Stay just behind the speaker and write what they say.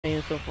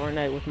Playing some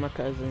Fortnite with my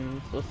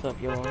cousins. What's up,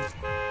 y'all?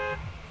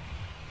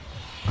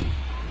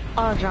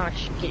 Oh,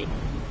 Josh, kidding.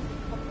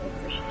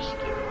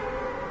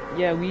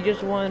 Yeah, we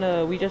just won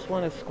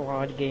a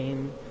squad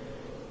game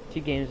 2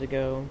 games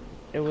ago.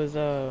 It was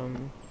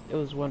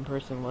one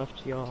person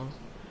left, y'all.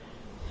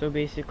 So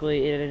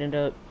basically, it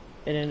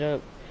ended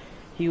up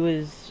he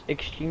was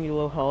extremely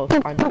low health.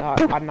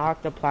 I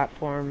knocked the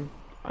platform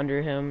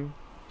under him,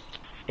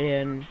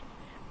 and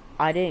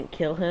I didn't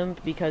kill him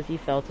because he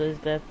fell to his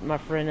death. My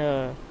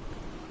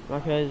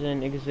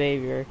cousin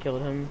Xavier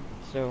killed him.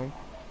 So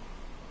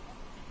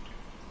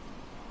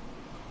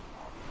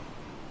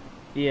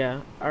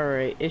yeah,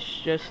 alright. It's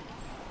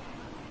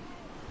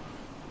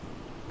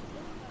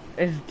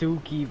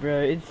Dookie, bro.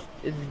 It's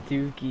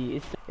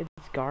Dookie. It's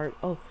Guard.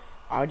 Oh,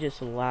 I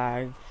just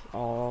lagged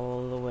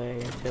all the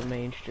way to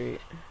Main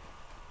Street.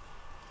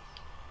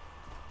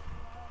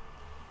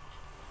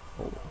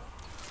 Oh,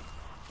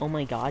 oh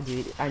my God,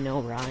 dude. I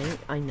know, right?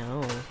 I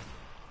know.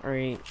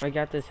 Alright, I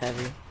got this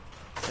heavy,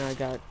 and I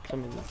got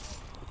some of this.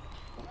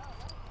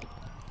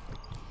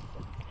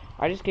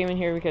 I just came in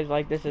here because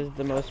like this is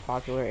the most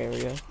popular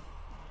area.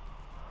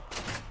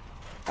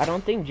 I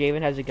don't think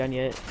Javen has a gun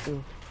yet.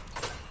 Ooh.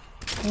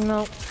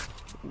 No.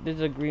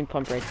 There's a green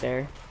pump right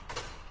there.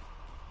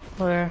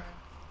 Where?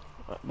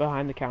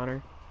 Behind the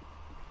counter.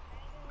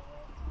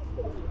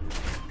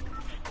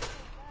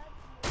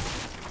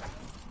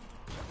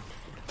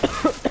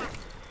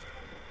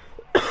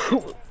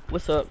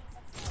 What's up?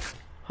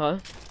 Huh?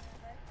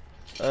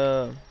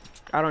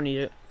 I don't need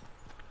it.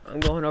 I'm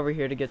going over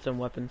here to get some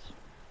weapons.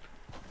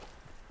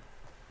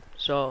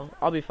 So,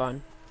 I'll be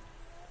fine.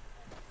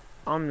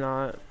 I'm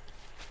not.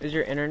 Is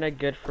your internet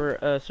good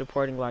for,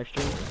 supporting live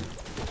streams?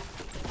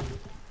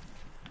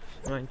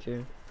 Mine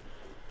too.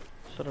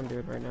 So don't do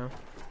it right now.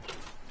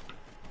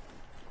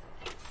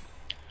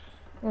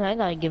 Yeah, I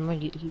gotta get my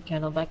YouTube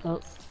channel back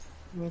up.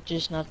 I'm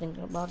just not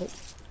thinking about it.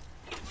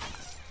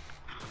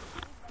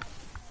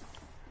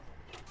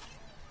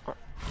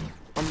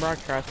 I'm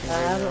broadcasting I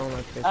right have, now on my I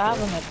have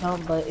Facebook. an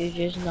account, but it's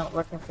just not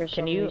working for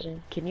some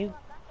reason. Can you?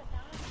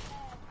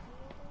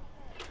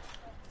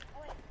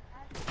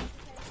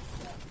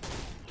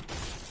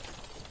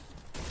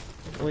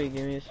 Wait,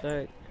 give me a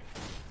sec.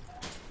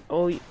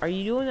 Oh, are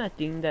you doing that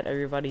thing that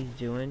everybody's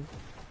doing?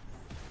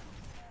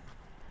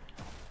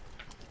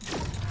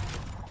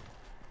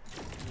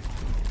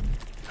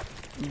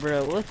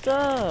 Bro, what's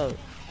up?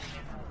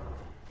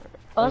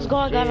 Oh, let's go.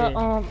 I got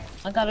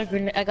Jaden. a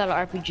grenade. I got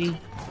an RPG.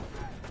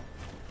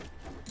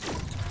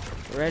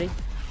 Ready?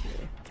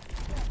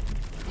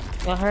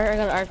 Got her. I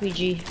got an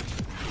RPG.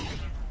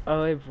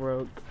 Oh, it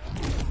broke.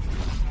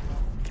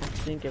 I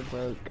think it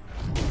broke.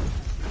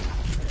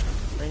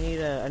 I need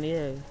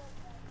a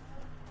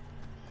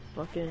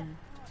fucking.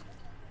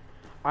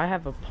 I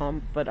have a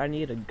pump, but I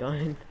need a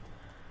gun.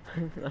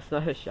 That's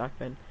not a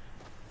shotgun.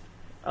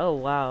 Oh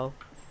wow,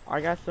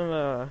 I got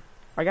some.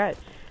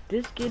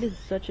 This kid is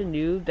such a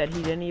noob that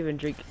he didn't even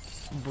drink.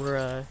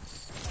 Bruh,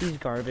 he's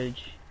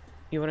garbage.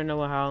 You wanna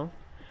know how?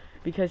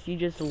 Because he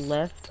just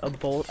left a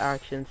bolt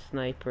action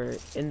sniper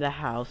in the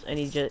house, and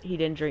he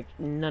didn't drink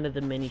none of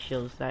the mini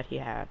shields that he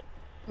had.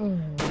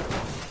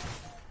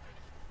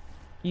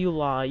 You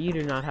lie. You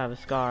do not have a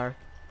scar.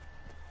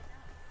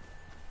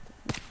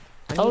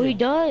 Oh, he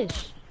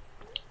does.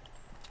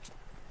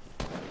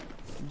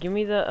 Give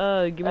me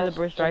the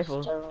burst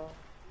rifle. Terrible.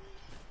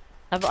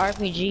 I have an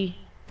RPG.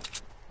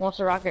 Wants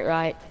a rocket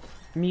right?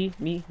 Me.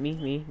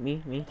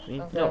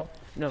 Okay. No.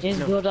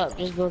 Just build up.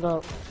 Just build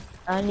up.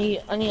 I need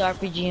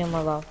RPG in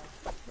my life.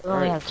 I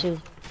only have 2.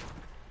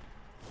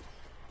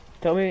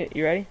 Tell me,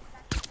 you ready?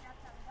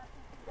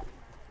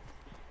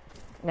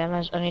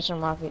 Man, I need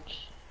some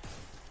rockets.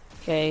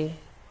 Okay.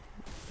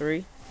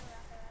 3.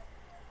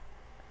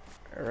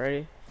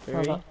 Ready? 3.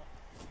 Hold up.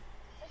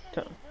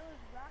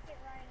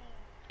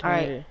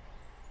 Alright.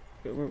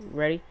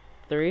 Ready?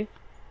 3,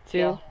 2,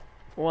 Yeah.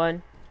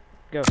 1,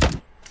 go.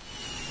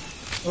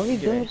 What are you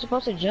doing? You're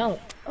supposed to jump.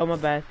 Oh my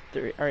bad.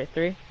 3. Alright,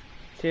 3,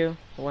 2,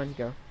 1,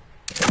 go.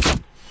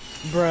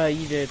 Bruh,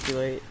 you did it too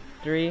late.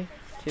 3,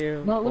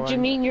 2. No, what 1. you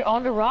mean? You're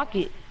on the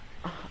rocket.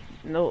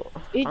 No.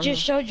 It just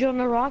showed you on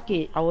the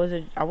rocket. I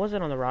wasn't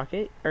on the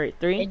rocket. Alright,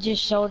 3. It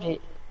just showed it.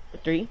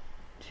 3,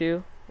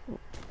 2.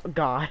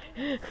 God.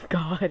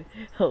 God.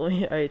 Help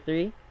me. Alright,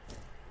 3,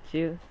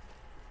 2,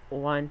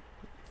 1,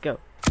 go.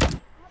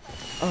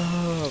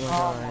 Oh my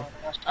God.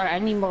 Alright, I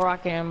need more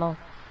rocket ammo.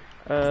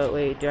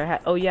 Wait, do I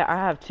have? Oh yeah, I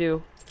have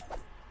 2.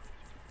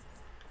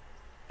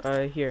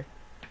 Here.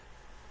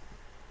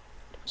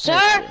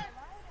 Sir!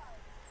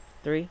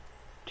 3,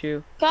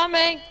 2.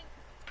 Coming!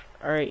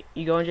 Alright,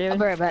 you going, Javen? I'll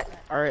be right back.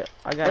 Alright,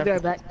 I'll be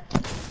right back.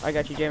 I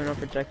got you, Javen. I'll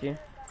protect you.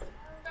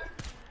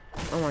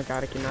 Oh my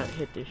God, I cannot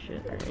hit this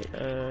shit.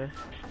 Alright,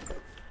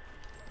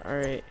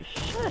 alright.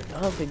 Shut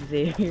up,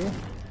 Xavier.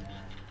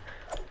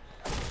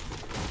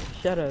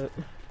 Shut up.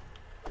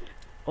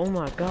 Oh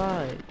my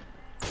God.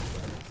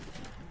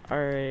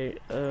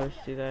 Alright, let's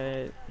do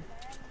that.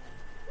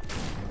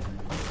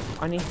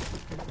 I need.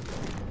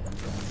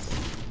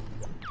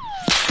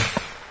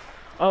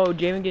 Oh,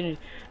 Javen getting,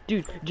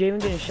 dude, Javen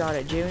getting shot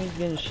at. Javen's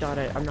getting shot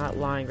at. I'm not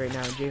lying right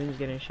now. Javen's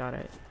getting shot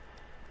at.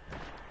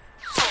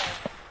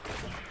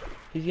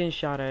 He's getting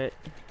shot at.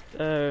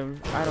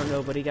 I don't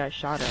know, but he got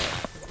shot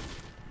at.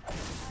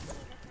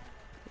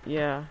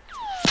 Yeah.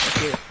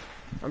 Okay.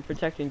 I'm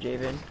protecting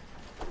Javen.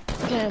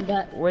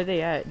 Where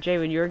they at?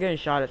 Javen, you're getting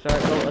shot at.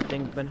 Sorry, go a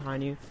thing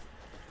behind you.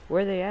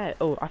 Where they at?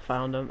 Oh, I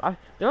found them.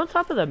 They're on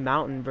top of the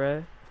mountain,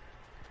 bruh.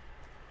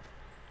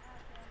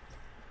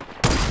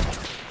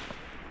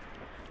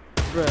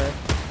 Bruh.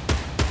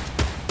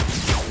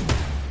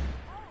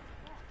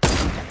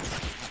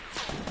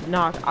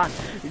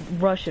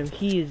 Rush him.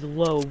 He is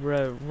low,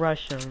 bruh.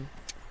 Rush him.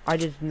 I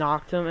just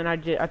knocked him and I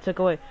took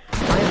away.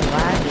 I am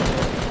lagging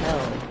as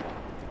hell.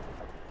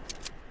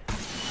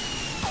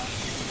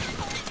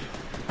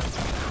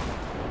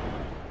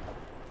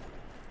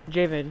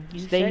 Javen,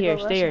 stay here.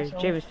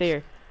 Javen, stay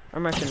here.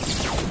 I'm rushing him.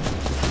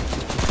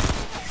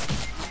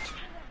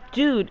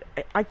 Dude,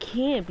 I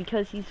can't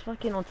because he's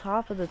fucking on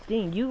top of the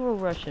thing. You will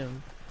rush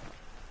him.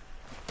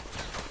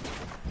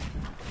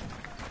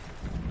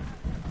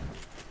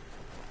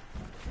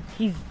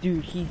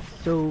 Dude, he's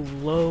so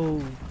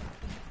low.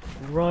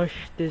 Rush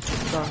this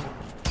stuff.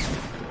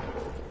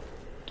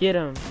 Get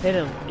him, hit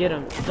him, get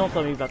him. Don't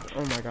tell me about the,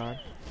 oh my god.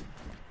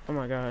 Oh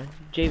my god.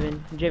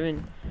 Javen.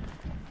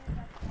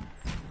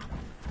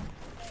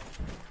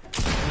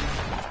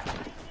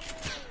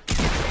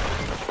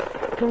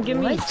 Come get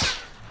me.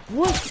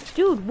 What?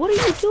 Dude, what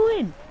are you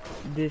doing?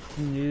 This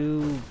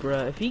new,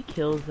 bruh. If he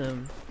kills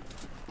him.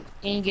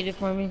 Can you get it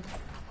for me?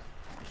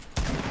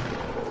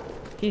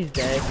 He's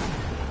dead.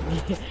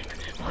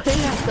 Why did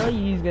I tell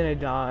you he's gonna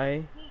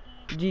die?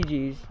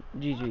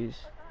 GG's.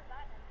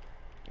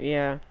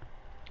 Yeah.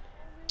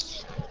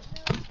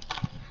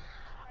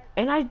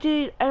 And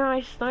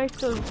I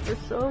sniped him for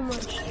so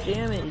much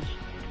damage.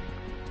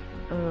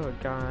 Oh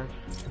god.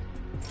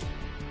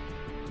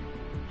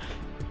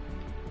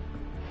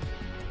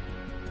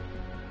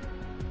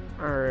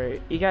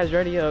 Alright, you guys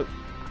ready up?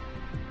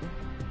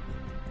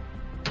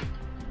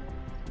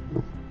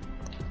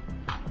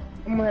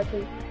 I'm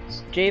ready.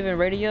 Javen,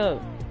 ready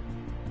up.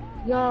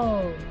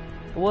 Yo.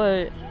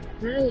 What?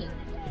 Right.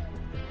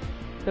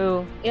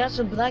 Who? You have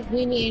some black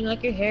beanie and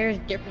like your hair is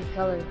different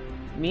color.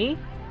 Me?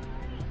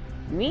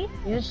 Me?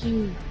 Yes,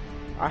 you.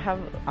 I have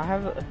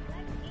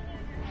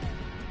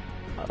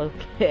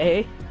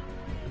okay.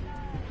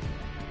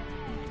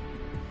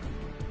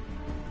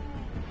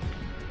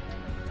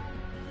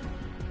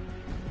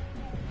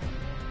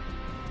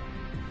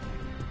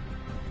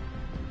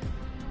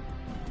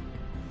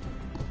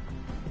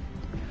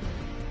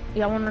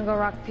 Y'all wanna go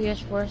rock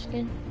PS4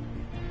 skin?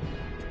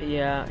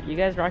 Yeah, you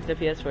guys rock the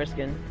PS4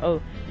 skin.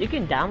 Oh, you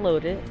can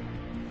download it.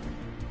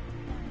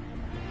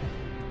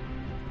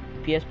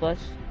 PS Plus.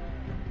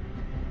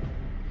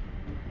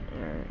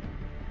 Alright.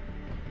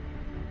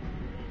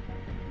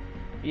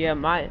 Yeah,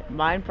 mine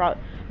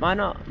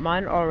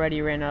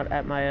already ran out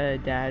at my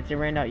dad's. It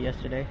ran out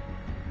yesterday.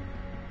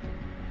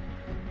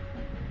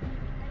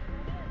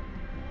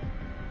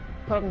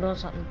 Hold on, doing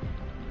something.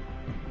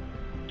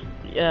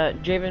 Yeah,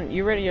 Javen,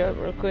 you ready up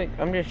real quick?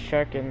 I'm just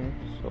checking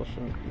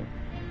social media.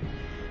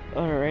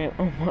 Alright,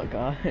 oh my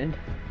god.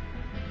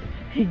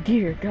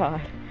 Dear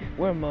god,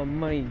 where my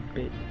money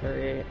bit?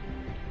 Alright.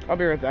 I'll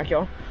be right back,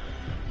 y'all.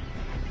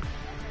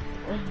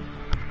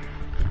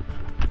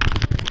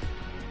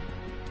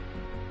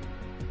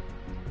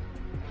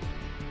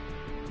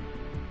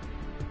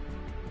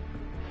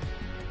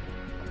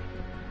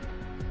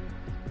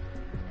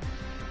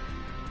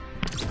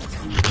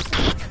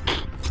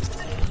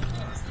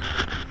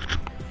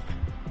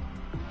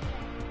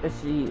 Let's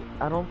see,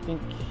 I'm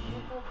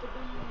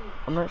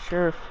not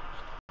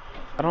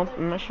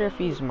sure if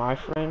he's my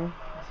friend.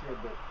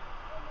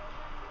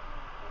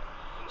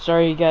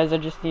 Sorry you guys, I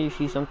just need to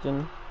see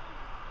something.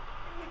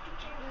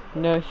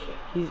 No,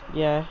 he's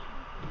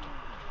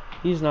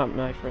not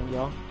my friend,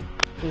 y'all.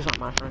 He's not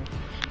my friend.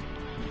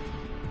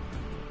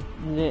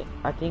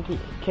 I think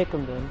kick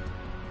him then.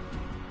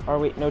 Or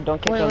wait, no,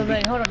 don't kick him.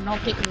 Wait, hold on, don't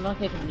kick him.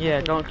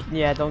 Yeah,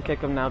 don't kick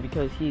him now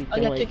because he. Oh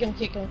yeah, kick him.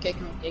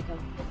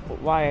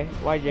 Why,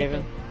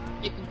 Javen?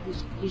 Kick him,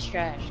 he's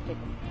trash. Kick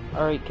him.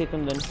 All right, kick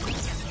him then.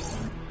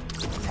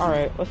 All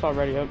right, let's all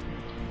ready up.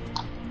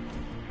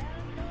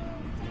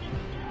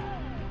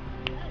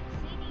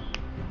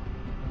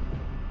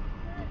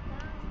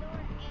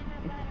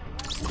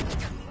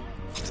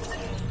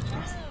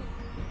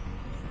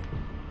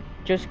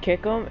 Just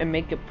kick him and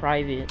make it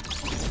private.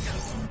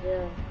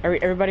 Yeah.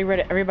 Everybody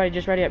ready? Everybody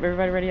just ready up.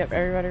 Everybody ready up.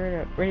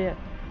 Ready up.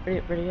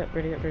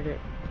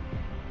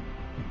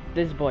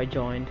 This boy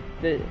joined.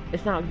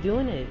 It's not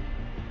doing it.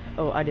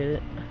 Oh, I did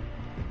it.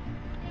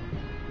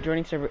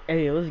 Joining server.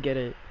 Hey, let's get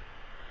it.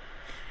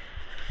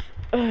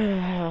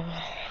 Oh,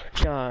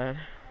 God.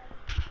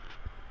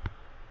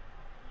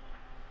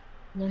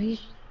 No,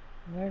 he's.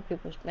 Where are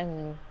people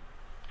spamming?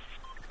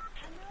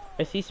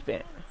 Is he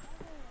spam?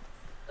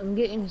 I'm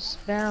getting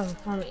spam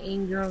from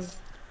Ingram.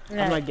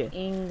 I'm not getting.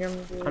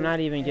 Ingram. I'm not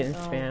even getting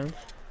spammed.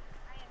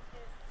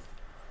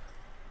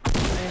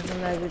 I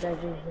maybe that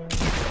just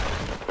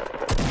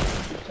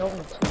you told me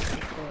to,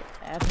 but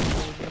after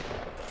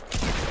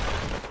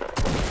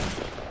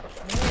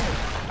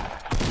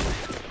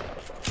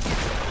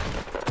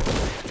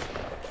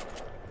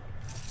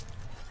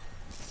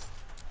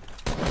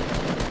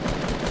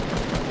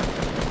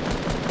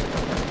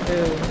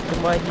Dude, then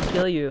why'd he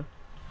kill you?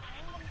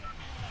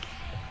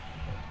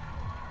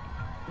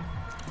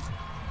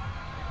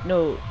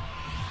 No.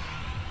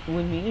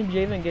 When me and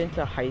Javen get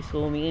into high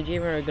school, me and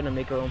Javen are gonna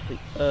make our own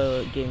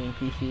gaming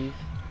PCs.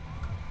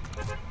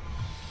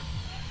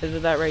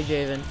 Isn't that right,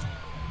 Javen?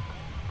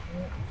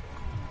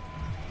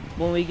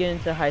 When we get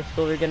into high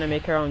school, we're gonna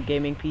make our own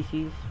gaming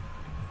PCs.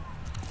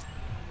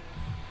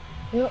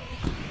 Yep.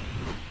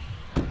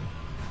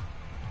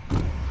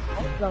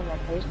 I still have my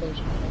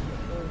PlayStation.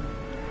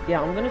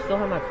 Yeah, I'm gonna still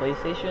have my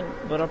PlayStation,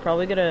 but I'm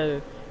probably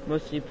gonna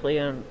mostly play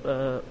on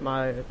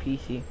my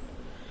PC.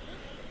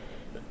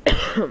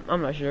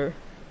 I'm not sure.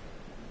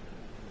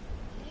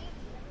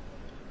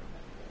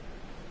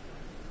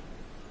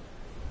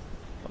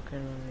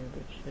 Fucking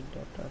bitch,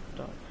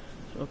 dot.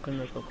 Smoking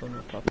the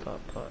coconut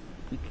pot.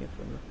 We came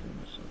from nothing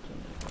or something.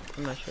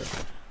 I'm not sure.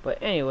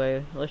 But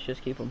anyway, let's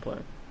just keep on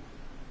playing.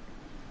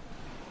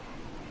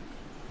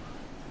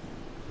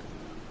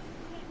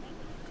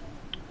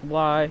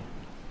 Why?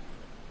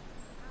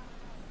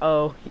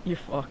 Oh, you're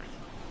fucked.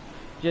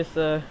 Just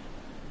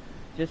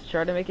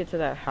try to make it to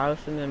that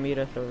house and then meet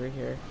us over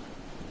here.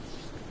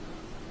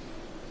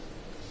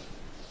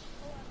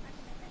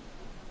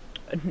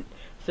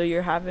 So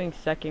you're having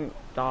second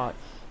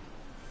thoughts.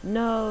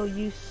 No,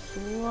 you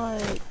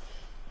slut.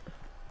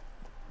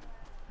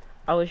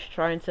 I was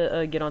trying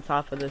to get on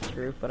top of this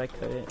roof, but I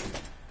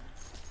couldn't.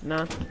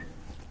 Nah.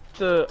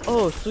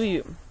 Oh,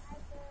 sweet.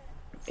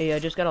 Hey, I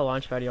just got a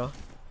launch pad, y'all.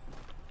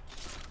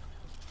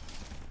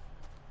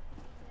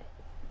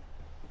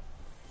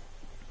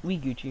 We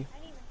Gucci.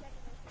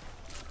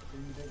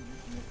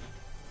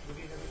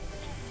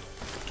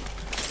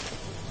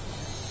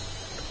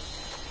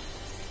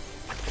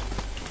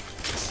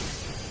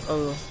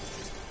 Oh.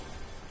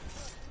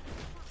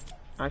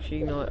 Actually,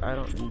 you know what? I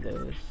don't need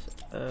those.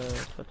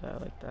 Put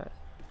that like that.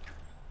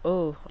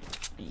 Oh.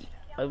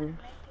 I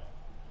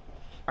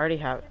already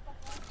have.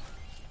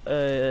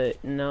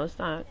 No, it's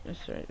not.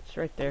 It's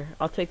right there.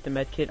 I'll take the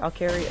med kit. I'll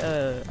carry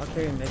a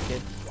med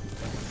kit.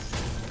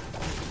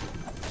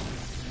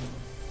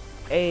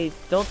 Hey,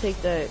 don't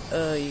take that.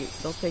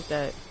 Don't take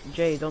that.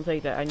 Jay, don't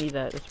take that. I need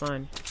that. It's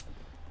fine.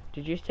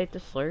 Did you just take the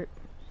slurp?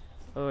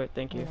 Oh, wait,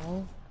 thank you.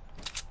 No.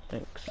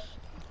 Thanks.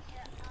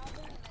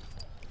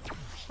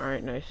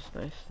 Alright, nice.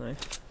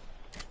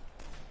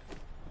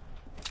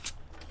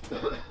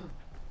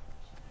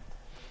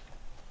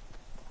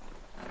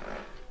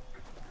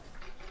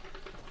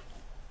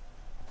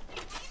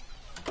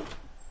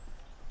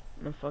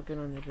 I'm fucking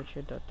on the bitch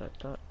here, dot.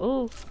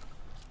 Oh!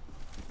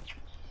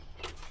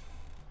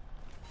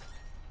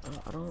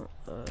 I don't,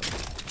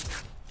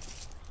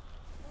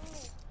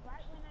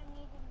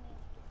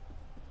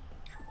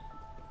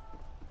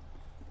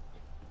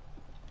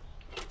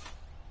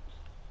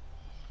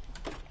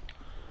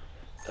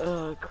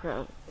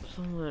 crap.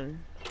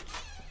 Someone.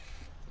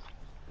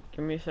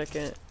 Give me a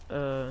second.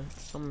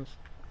 Someone's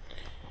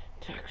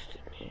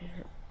texted me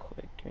real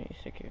quick. Give me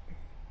a second.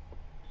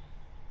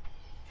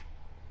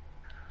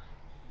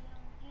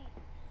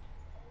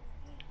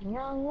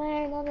 Young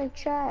man on the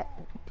chat.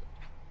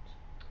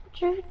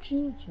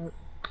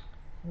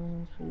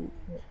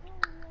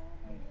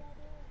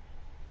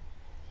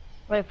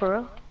 Wait, for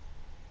real?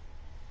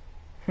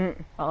 Oh,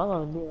 I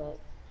wanna do that.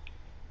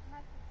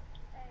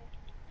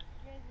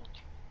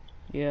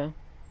 Yeah.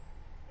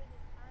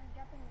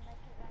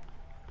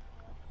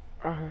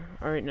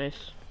 Alright,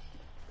 nice.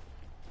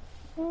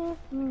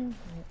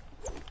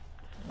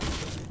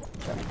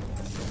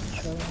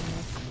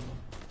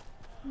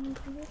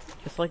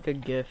 It's like a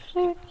gift.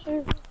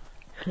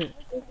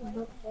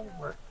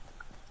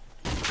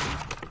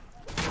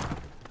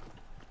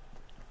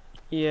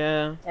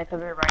 Yeah. That could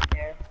be right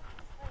there.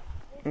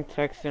 I'm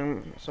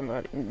texting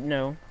somebody.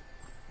 No.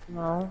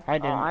 No. I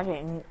didn't. Oh, I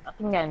didn't. I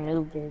think that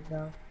noob did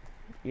though.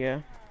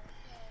 Yeah.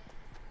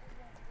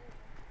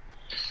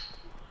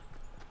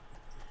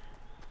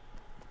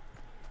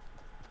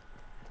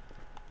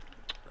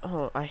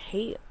 Oh,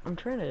 I'm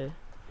trying to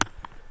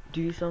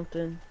do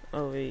something.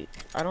 Oh wait,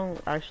 I don't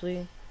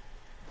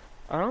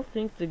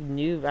think the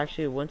noob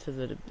actually went to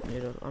the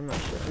middle. I'm not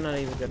sure. I'm not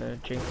even gonna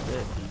jinx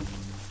it.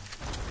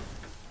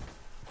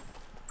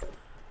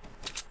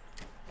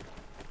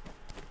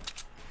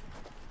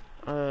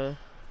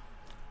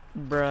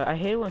 Bruh, I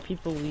hate it when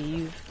people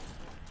leave.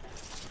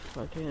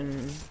 I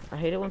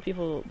hate it when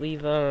people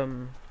leave,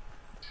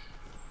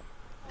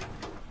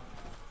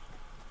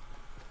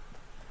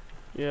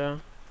 yeah.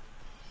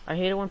 I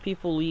hate it when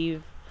people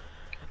leave,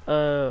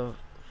 I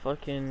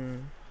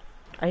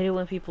hate it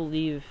when people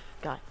leave,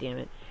 god damn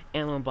it,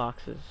 ammo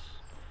boxes.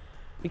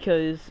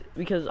 Because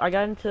I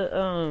got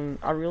into,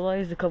 I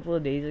realized a couple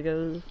of days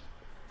ago,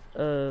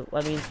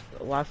 I mean,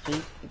 last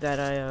week, that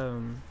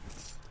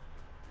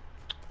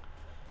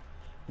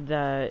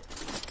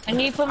I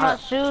need to put my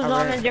shoes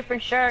on a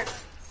different shirt.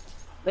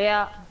 But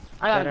yeah,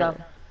 I gotta go.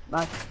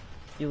 Bye.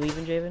 You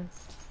leaving, Javen?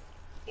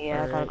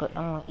 Yeah, I gotta go. I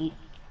wanna eat.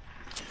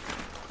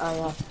 Oh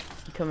yeah.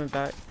 You coming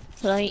back?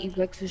 So I eat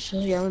breakfast, so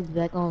yeah, I'm gonna be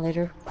back on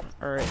later.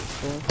 Alright,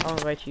 cool. I'll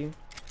invite you.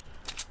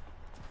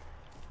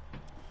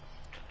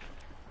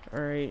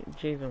 Alright,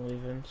 Javen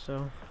leaving,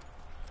 so...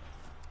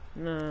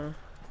 Nah.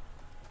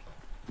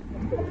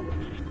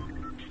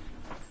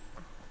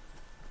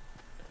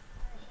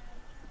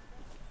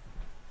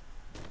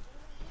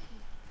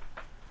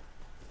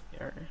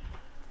 Alright.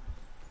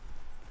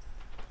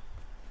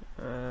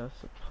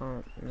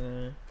 Sapant,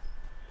 nah.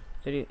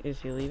 Is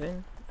he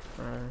leaving?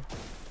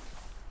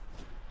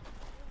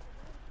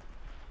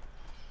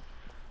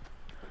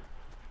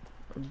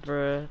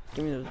 Bruh,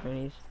 give me those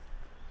minis.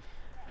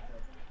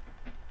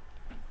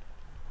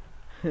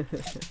 I'm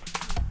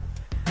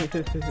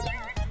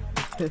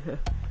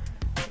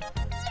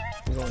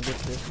gonna get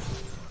this.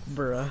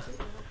 Bruh.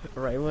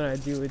 Right when I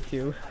do it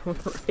too.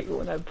 Right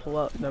when I pull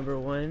up number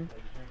 1.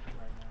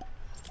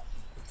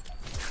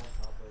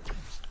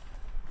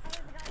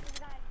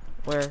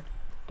 Where?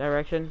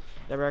 Direction?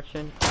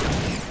 Direction?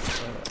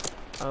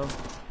 Oh.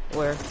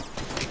 Where?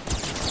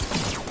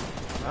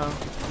 Oh.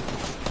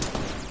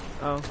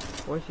 Oh.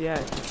 Where's he at?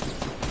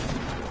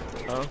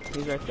 Oh,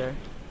 he's right there.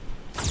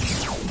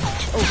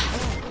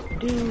 Oh,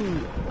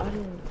 dude! I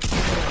didn't...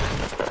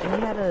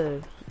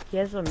 And he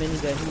has a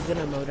minigun. He's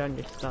gonna mow down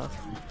your stuff.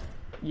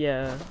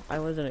 Yeah, I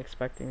wasn't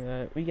expecting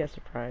that. We get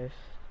surprised.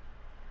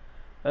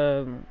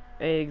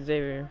 Hey,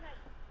 Xavier.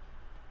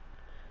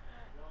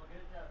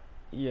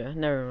 Yeah,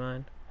 never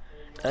mind.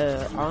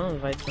 I'll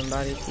invite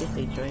somebody, see if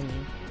they join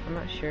me. I'm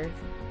not sure.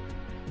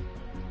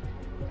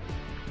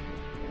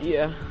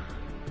 Yeah.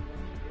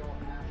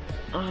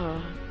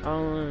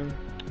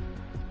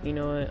 You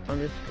know what? I'm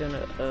just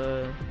gonna,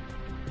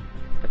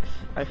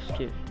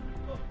 excuse.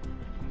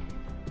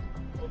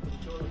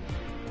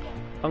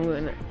 I'm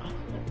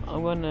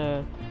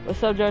gonna,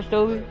 what's up, Josh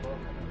Toby?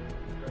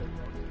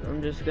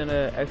 I'm just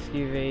gonna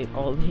excavate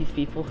all these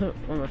people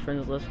on my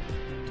friends list.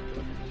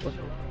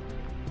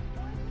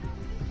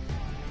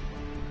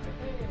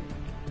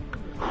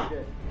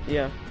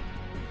 Yeah.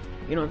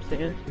 You know what I'm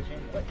saying?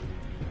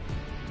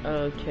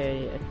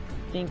 Okay, I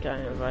think I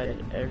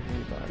invited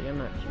everybody. I'm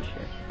not too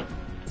sure.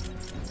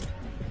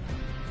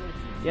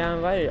 Yeah, I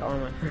invited all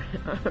my friends.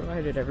 I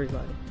invited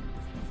everybody.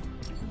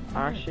 I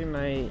actually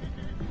might...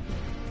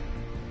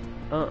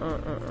 I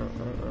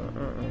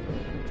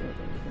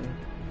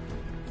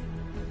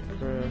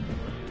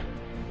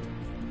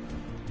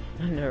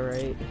know,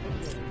 right?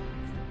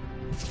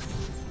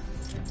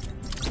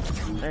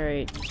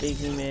 Alright,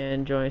 Daisy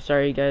Man, join.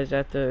 Sorry, you guys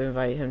have to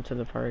invite him to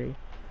the party.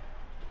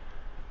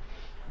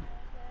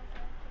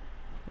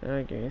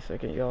 Give me a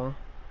second, y'all.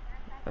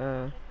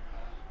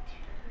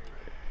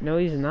 No,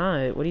 he's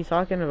not. What are you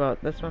talking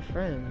about? That's my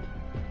friend.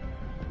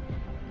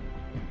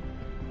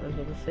 I was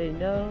about to say,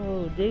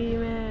 no, Daisy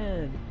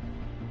Man!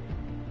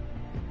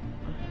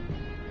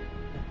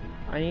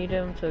 I need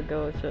him to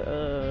go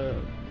to,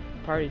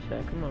 party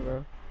chat. Come on,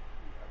 bro.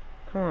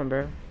 Come on,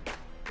 bro.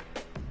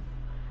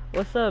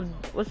 What's up,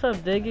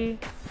 Diggy?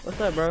 What's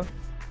up, bro?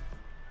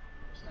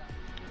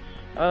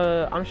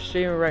 I'm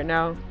streaming right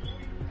now.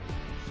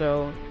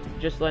 So,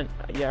 just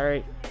yeah,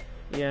 alright.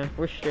 Yeah,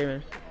 we're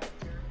streaming.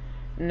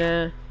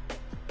 Nah.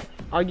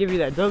 I'll give you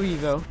that W,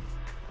 though.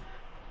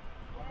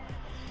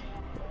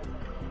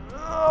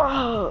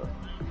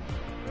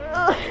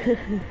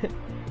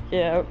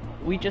 Yeah,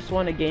 we just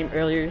won a game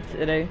earlier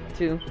today,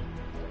 too.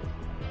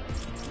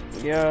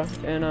 Yeah,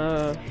 and,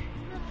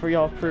 for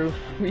y'all proof,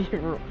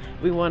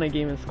 we won a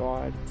game in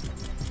squad.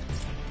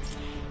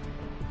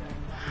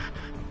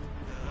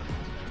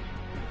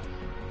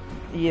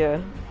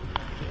 Yeah.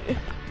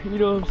 You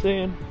know what I'm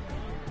saying?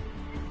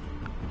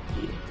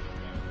 Yeah.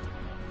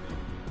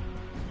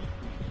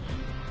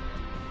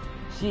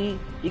 See,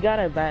 you got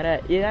a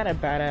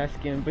badass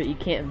skin, but you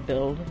can't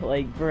build,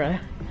 like, bruh.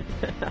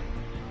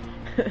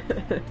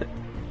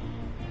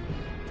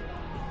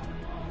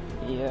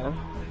 Yeah,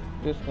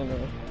 just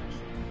gonna...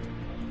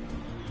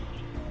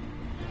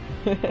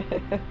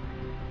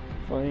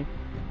 Funny.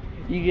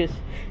 You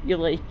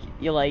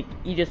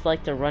just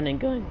like to run and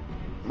gun.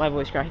 My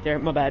voice cracked there,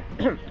 my bad.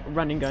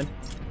 Run and gun.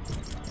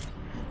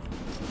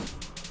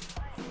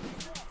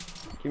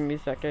 Give me a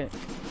second.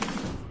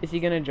 Is he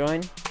gonna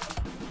join?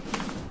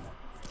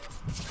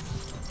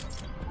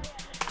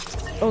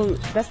 Oh,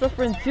 that's my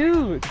friend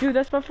too! Dude,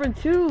 that's my friend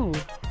too!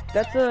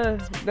 That's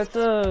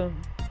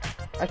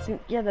I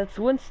think, yeah, that's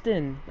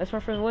Winston. That's my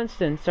friend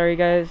Winston. Sorry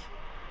guys.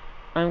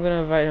 I'm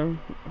gonna invite him.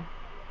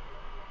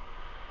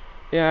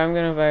 Yeah, I'm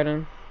gonna invite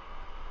him.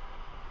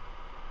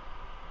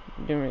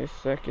 Give me a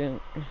second.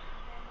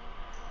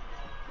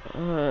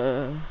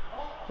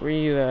 Where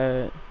you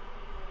at?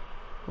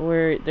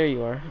 There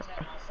you are.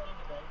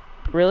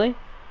 Really?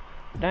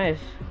 Nice.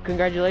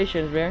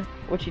 Congratulations, man.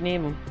 What'd you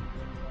name him?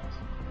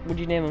 What'd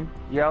you name him?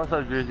 Yeah, what's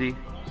up, Drizzy?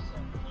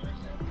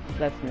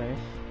 That's nice.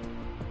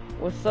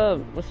 What's up?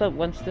 What's up,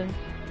 Winston?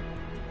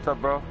 What's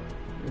up, bro?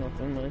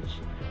 Nothing much.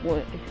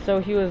 What, so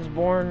he was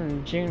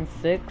born June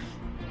 6th?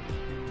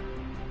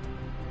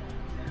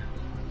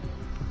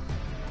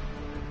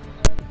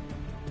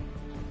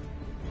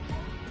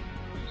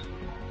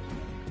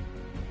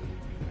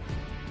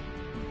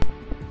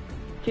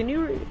 Can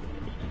you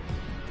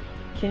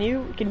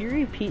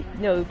repeat?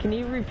 No, can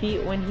you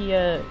repeat when he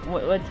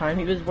what time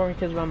he was born?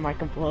 Because my mic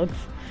unplugs.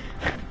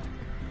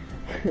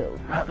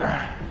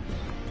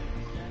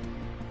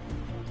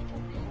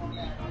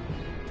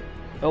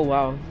 Oh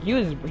wow, he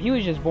was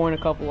just born a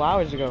couple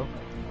hours ago.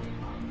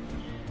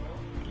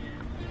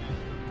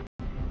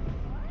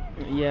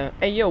 Yeah.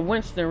 Hey yo,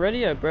 Winston,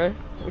 ready up, bro?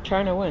 We're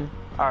trying to win.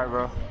 Alright,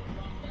 bro.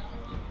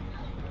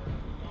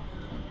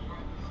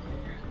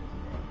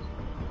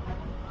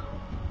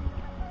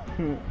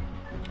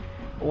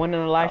 One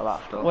in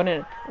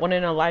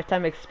a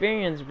lifetime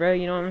experience, bro.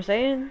 You know what I'm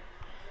saying?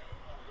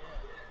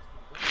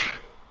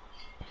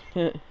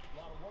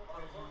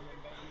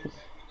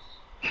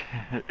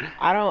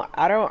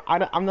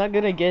 I'm not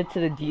gonna get into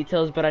the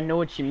details, but I know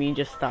what you mean.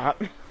 Just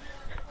stop. I'm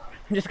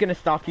just gonna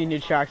stop you in your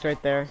tracks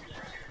right there.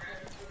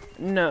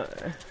 No,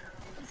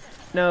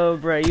 no,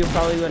 bro. You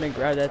probably wanna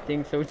grab that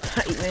thing so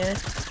tight, man.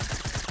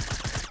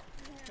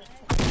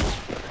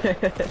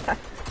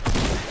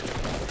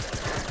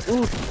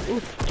 Ooh,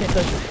 can't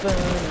touch the phone.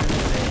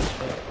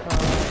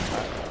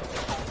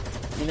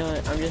 You know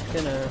what? I'm just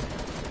gonna.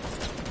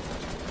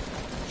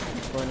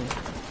 It's funny.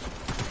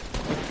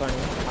 It's funny.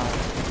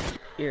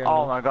 Here.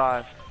 Oh my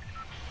god.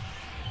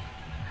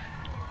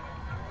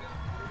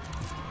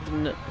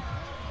 No.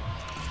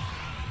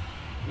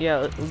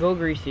 Yeah, go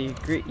Greasy.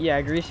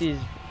 Yeah, Greasy's.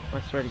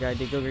 I swear to God,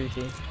 dude, go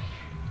Greasy.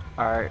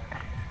 Alright.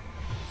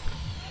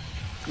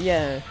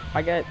 Yeah,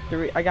 I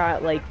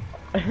got like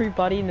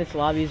everybody in this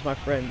lobby is my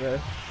friend, bro.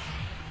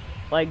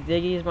 Like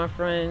Diggy's my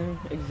friend,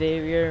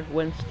 Xavier,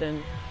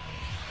 Winston.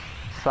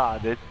 Saw,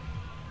 dude.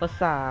 What's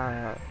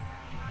up?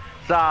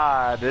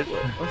 Saw, dude.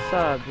 What's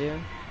up, dude?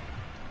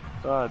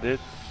 Saw, dude.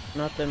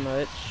 Nothing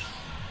much.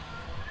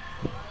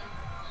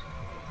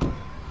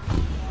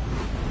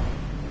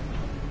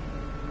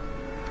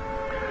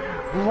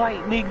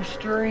 Lightning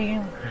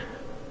stream.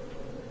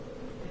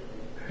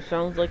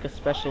 Sounds like a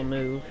special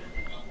move.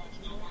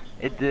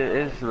 It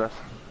is the best.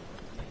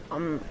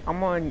 I'm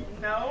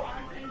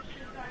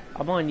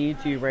on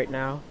YouTube right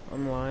now.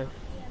 I'm live.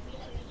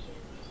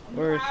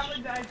 We're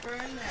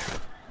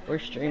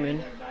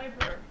streaming.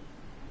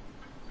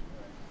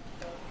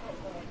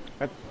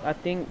 I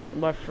think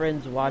my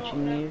friend's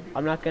watching me.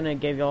 I'm not gonna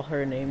give y'all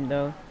her name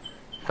though.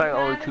 It's like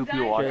only 2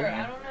 people watching.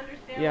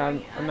 Yeah,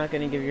 I'm not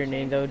gonna give your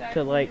name though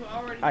to like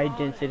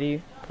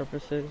identity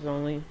purposes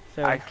only.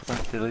 So.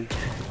 Accidentally.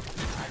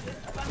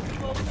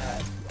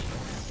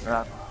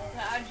 Yeah.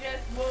 I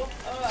just woke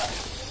up.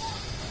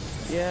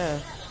 Yeah.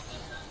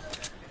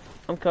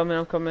 I'm coming.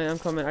 I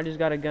just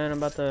got a gun. I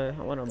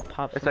wanna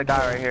pop. It's a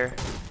guy right here.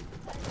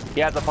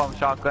 He has a pump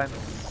shotgun.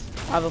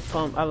 I have a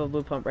pump. I have a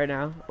blue pump right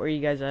now. Where are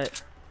you guys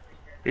at?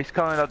 He's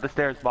coming up the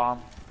stairs,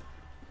 bomb.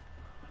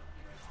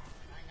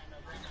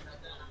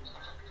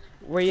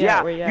 Where you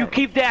at? Where you at? You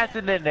keep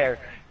dancing in there.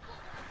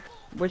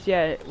 Where's you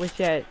at?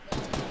 Diggy?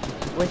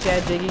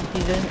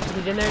 He's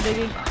in there,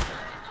 Diggy?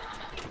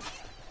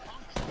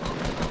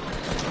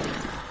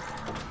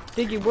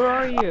 Diggy, where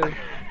are you?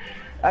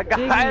 I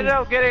ended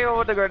up getting him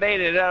with the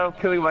grenade and ended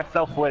up killing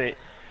myself with it.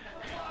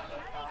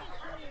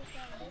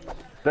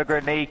 The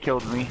grenade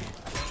killed me.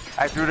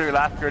 I threw the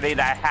last grenade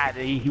I had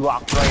and he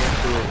walked right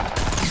into it.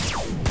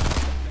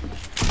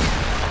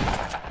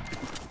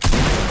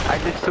 I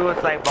just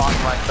suicide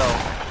bombed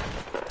myself.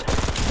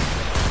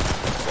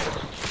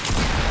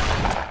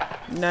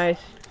 Nice.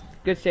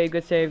 Good save.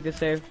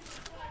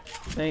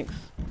 Thanks.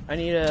 I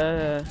need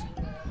to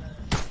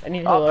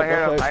heal up I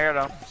heard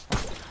him.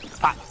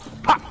 Pop,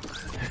 pop.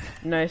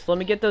 Nice. Let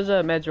me get those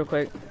meds real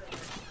quick.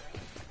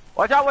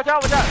 Watch out.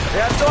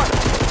 Yeah, door.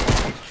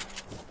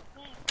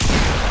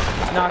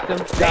 Knocked him.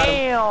 Got him.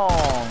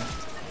 Damn.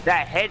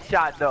 That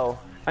headshot though.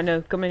 I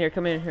know. Come in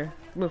here.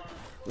 Move.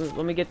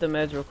 Let me get the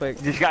meds real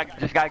quick. Just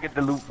gotta get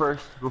the loot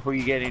first before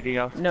you get anything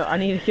else. No, I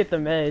need to get the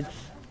meds.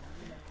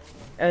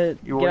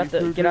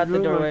 Get out the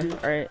doorway.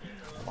 Alright.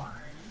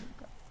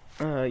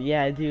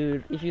 Yeah,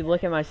 dude. If you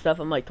look at my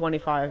stuff, I'm like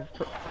 25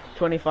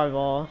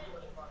 all.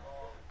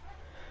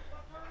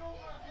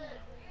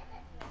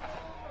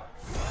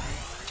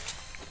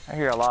 I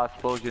hear a lot of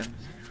explosions.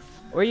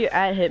 Where you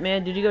at,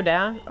 Hitman? Did you go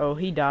down? Oh,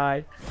 he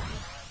died.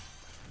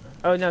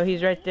 Oh no,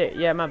 he's right there.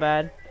 Yeah, my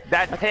bad.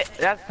 That's it.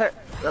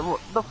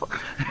 What the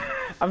fuck?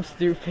 I'm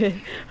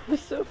stupid. I'm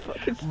so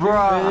fucking stupid.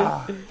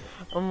 Bruh.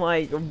 I'm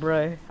like,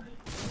 bruh.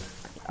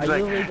 He's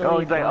like,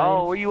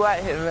 oh, where you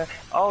at, Hitman?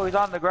 Oh, he's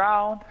on the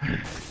ground.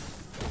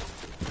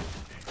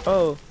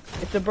 Oh,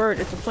 it's a bird.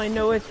 It's a plane.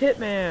 No, it's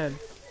Hitman.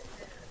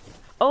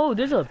 Oh,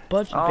 there's a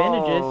bunch of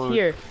bandages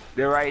here.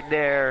 They're right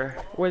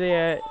there. Where they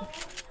at?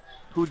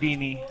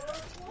 Houdini.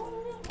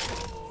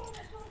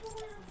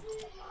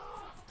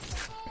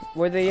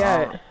 Where they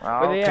at?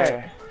 Where they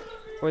at?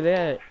 Where they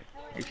at?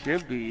 It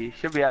should be.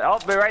 Oh,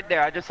 they're right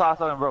there. I just saw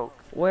something broke.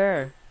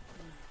 Where?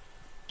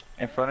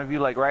 In front of you,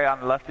 like right on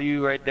the left of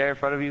you, right there in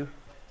front of you.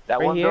 That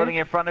Right one here? building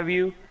in front of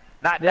you.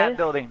 Not This? that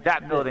building.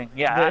 That building.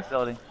 Yeah, This? that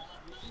building.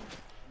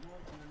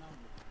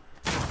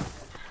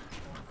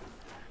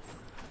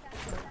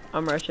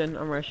 I'm rushing.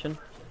 I'm rushing.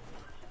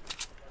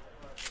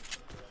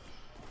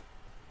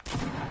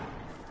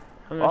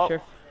 I'm not Oh.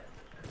 sure.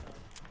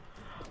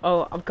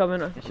 Oh, I'm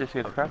coming. It's just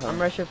here the crap out of I'm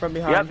me. rushing from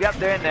behind. Yep,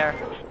 they're in there.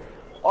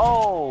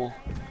 Oh!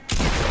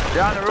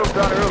 They're on the roof,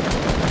 they're on the roof.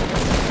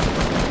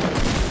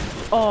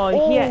 Oh,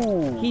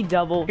 Oh. he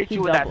double. Hit He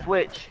you with double. that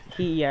switch.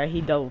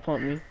 He double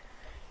pumped me.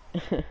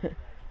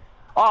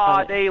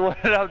 Oh, they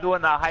ended up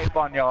doing the hype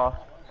on y'all.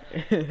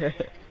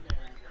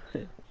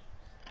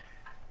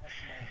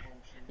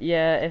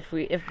 Yeah, if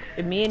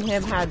me and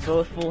him had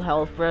both full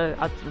health, bro,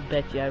 I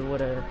bet you I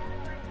would've.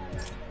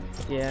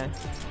 Yeah.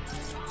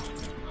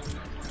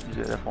 You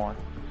did that one.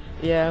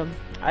 Yeah,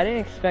 I didn't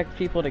expect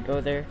people to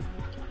go there.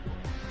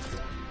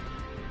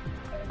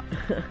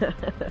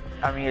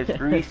 I mean, it's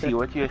greasy.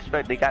 What you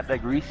expect? They got the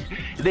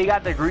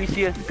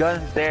greasiest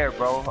guns there,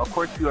 bro. Of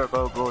course you are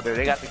gonna go there.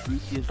 They got the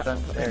greasiest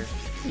guns there.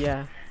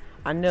 Yeah,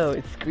 I know,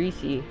 it's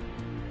greasy.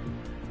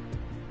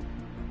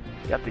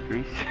 They got the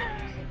grease.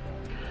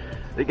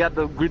 They got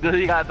the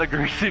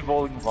greasy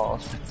bowling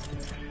balls.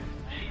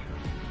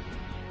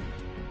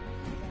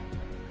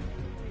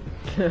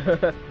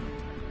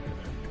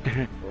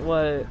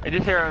 What? I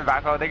just hear them in the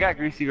background. They got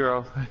greasy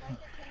girls.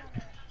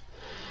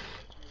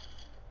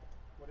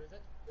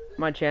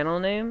 My channel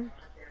name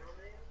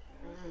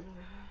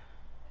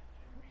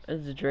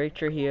is Drake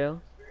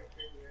Trujillo.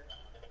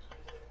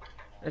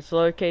 It's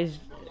lowercase.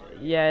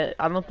 Yeah,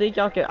 I don't think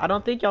y'all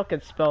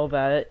can spell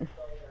that.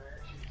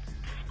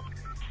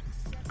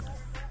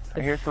 I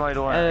hear somebody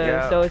doing it.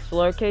 Yeah. So it's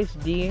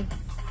lowercase d,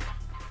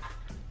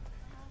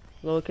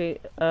 lowercase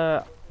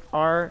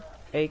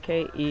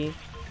R-A-K-E,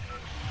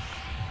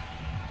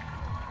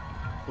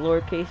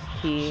 lowercase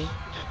t,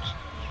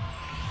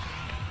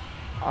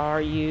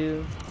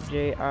 R-U-J-I-L-L-O-Z.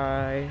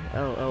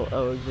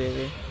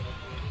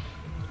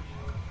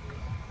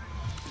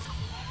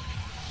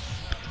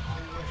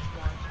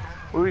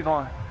 Where we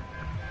going?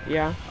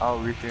 Yeah. Oh,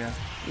 we're here.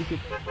 You could...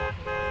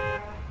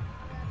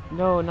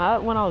 No,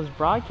 not when I was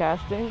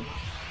broadcasting.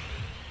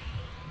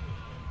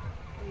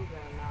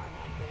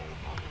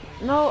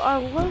 No, I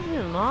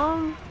wasn't,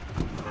 Mom.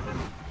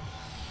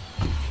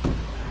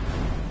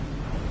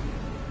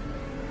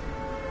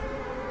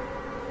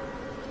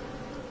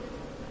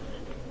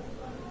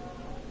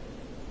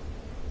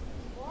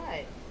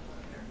 What?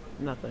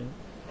 Nothing.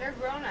 They're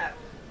grown up.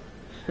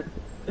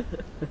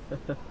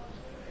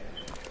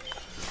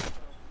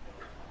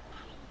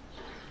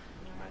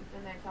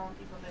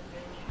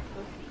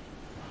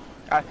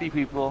 I see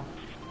people.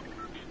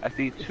 I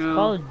see It's two.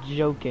 called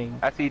joking.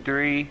 I see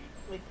three.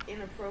 With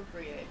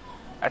inappropriate.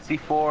 I see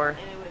four. And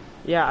it was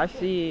Yeah, I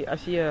see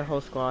a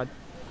whole squad.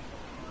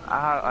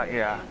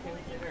 Yeah.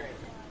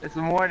 It's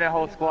more than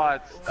whole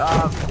squads.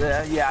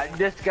 Yeah,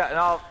 this guy.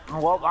 No,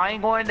 well, I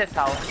ain't going in this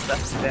house.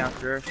 That's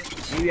downstairs.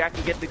 Maybe I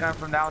can get the gun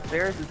from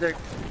downstairs. Is there?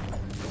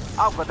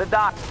 Oh, but the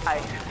die.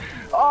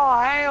 Oh,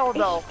 hell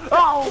no.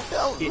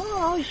 Oh, shit.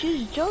 No,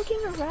 she's joking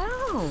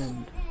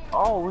around.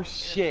 Oh,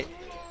 shit.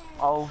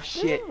 Oh,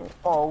 shit. No.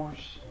 Oh,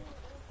 shit.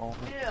 Oh,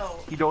 still.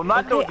 you do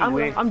not know Okay, the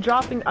way. I'm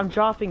dropping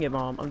it,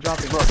 Mom. I'm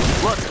dropping it. Look.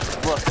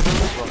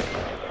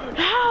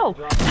 How?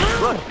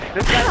 Look,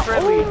 this guy's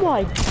friendly. Oh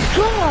my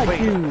god, Wait,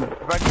 dude.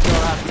 if I can go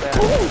after that.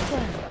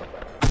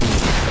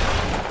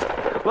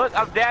 Look,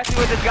 I'm dashing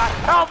with this guy.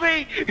 Help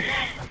me!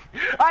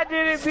 I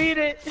didn't beat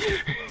it.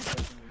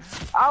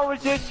 I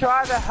was just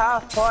trying to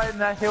have fun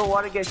and I didn't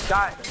want to get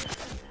shot.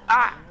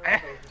 Ah!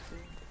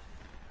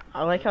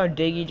 I like how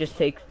Diggy just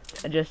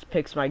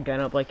picks my gun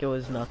up like it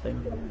was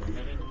nothing.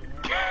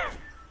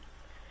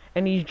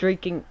 And he's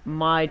drinking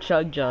my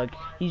chug jug.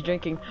 He's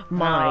drinking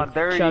my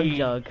chug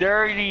jug.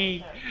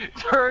 Dirty.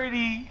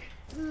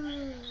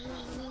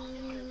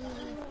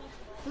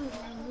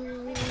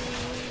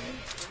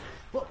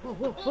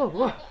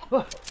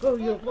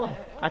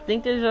 I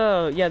think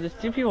there's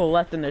two people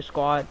left in their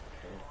squad.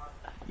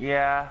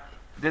 Yeah,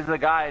 there's a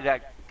guy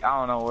that, I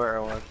don't know where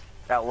it was.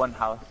 That one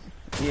house.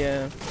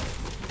 Yeah.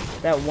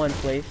 That one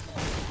place.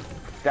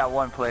 That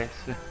one place.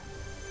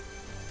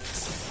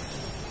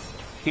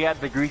 He had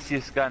the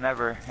greasiest gun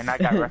ever, and I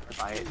got wrecked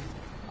by it.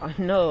 I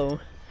know.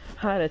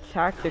 I had a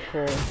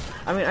tactical.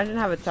 I mean, I didn't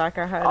have a tac.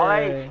 I had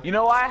Alright, you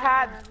know I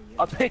had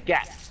a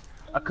pickaxe.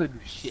 I couldn't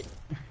do shit.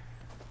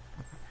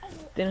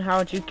 Then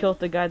how'd you kill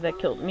the guy that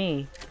killed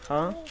me?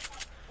 Huh?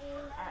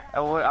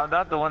 I'm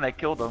not the one that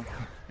killed him.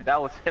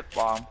 That was Hip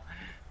Bomb.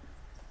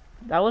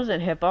 That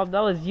wasn't hip hop. That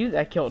was you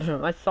that killed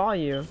him. I saw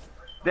you.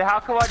 Then how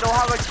come I don't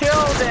have a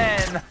kill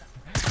then?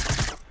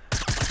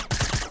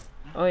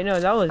 Oh wait, no,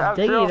 that was That was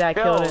Diggy real that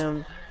kill. killed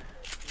him.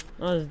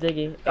 That was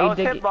Diggy. That Hey, was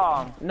Diggy. Hip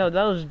Bomb. No,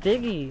 that was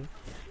Diggy.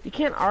 You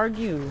can't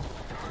argue.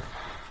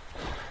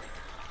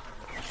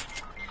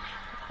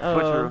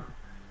 Switcheroo.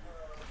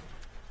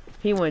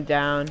 He went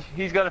down.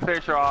 He's gonna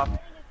finish her off.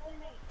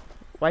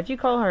 Why'd you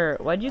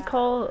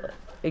call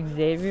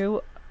Xavier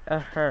a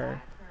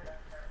her?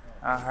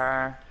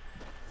 Uh-huh.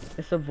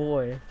 It's a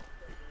boy.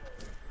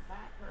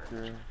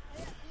 Sure.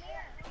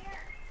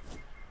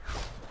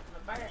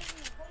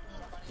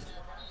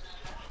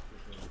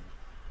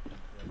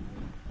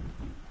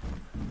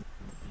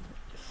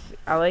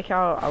 I like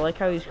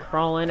how he's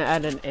crawling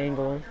at an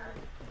angle.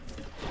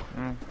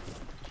 Mm.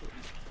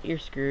 You're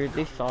screwed.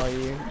 They saw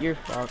you. You're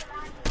fucked.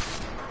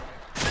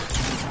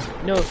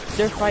 No,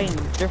 they're fighting.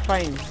 They're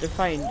fighting. They're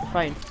fighting. They're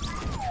fighting.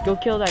 Go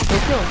kill that. Go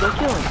kill him. Go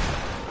kill him.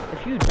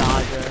 If you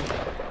dodge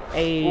her.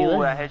 Hey, Ooh,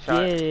 let's that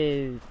headshot. get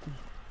it.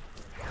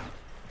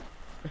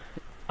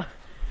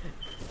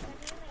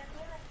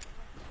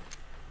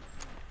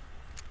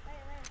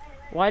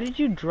 Why did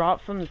you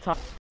drop from the top?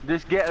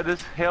 Just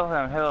heal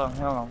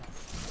him.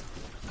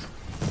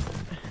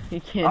 You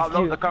can't Oh, no,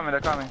 do they're it. coming,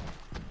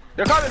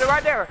 they're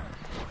right there!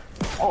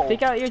 Oh.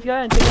 Take out your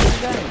gun. Take out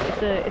your gun.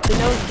 It's a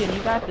no skin.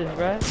 You got this,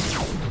 bruh.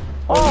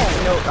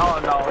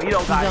 Oh no, he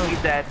don't got it,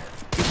 he's dead.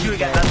 You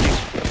got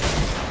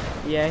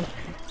nothing. Yeah.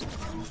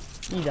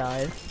 He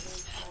died.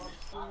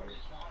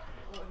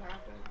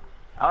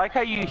 I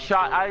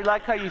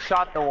like how you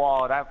shot the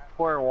wall, that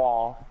poor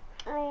wall.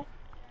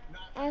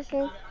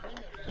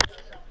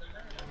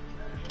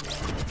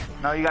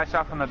 No, you got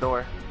shot from the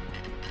door.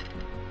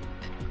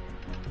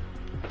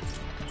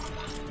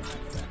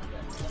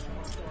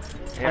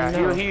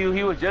 Yeah,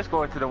 he was just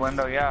going to the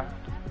window, yeah.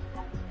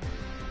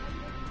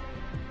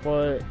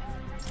 What?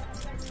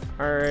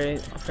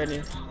 Alright, I'll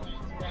finish.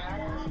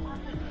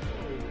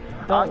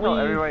 I Don't know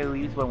leave. everybody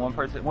leaves when one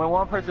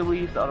person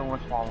leaves, the other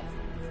ones follow.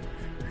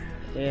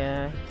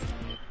 Yeah.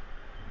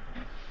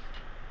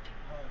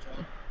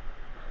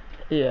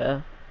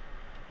 Yeah.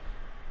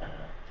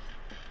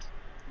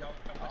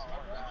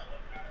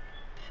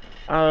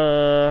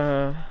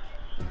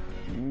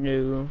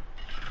 No.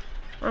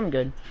 I'm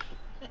good.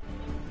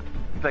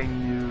 Like,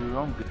 no,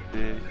 I'm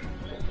good.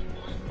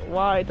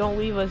 Why? Don't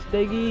leave us,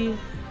 Diggy.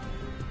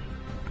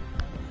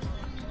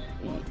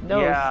 No,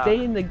 Yeah.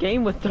 stay in the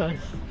game with us.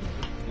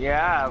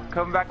 Yeah,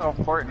 come back on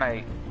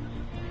Fortnite.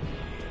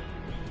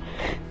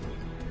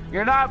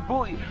 You're not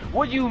booty.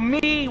 What you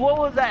mean? What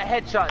was that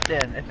headshot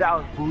then? If that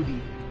was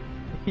booty.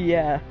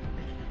 Yeah.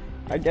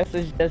 I guess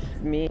it's just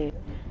me. Do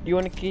you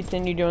want to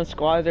continue doing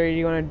squads or do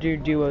you want to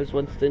do duos,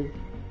 Winston?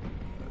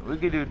 We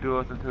could do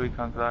duos until he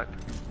comes back.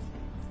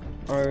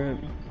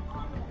 Alright.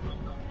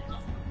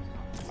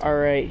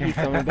 Alright, he's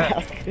coming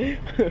back.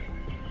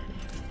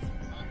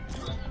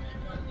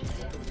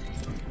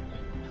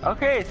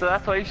 Okay, so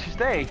that's why you should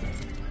stay.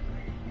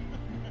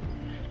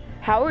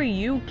 How are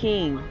you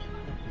king?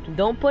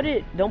 Don't put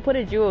it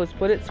duos,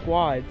 put it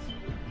squads.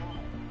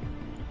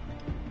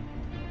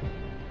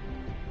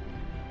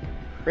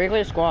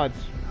 Regular squads.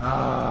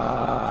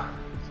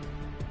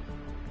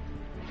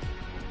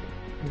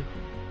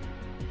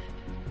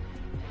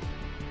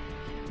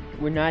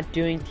 We're not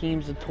doing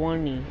teams of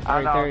 20.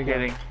 I know, Alright, there I'm you go.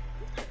 kidding.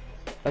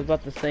 I was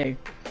about to say.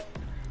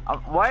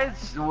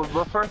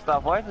 Well, first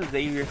off, why does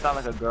Xavier sound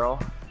like a girl?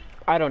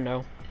 I don't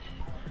know.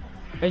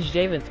 It's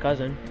Javen's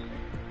cousin.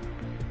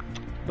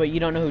 But you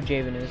don't know who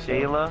Javen is. so-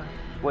 Shayla?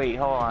 Wait,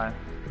 hold on.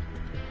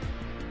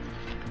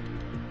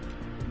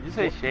 Did you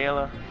say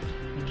Shayla?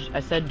 I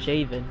said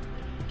Javen.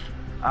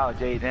 Oh,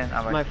 Jaden.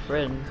 I'm My like,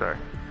 friend sorry.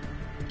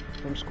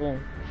 from school.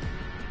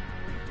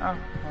 Oh,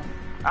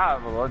 I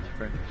have a bunch of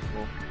friends in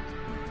school.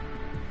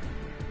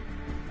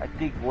 I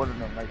think one of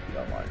them might be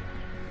online.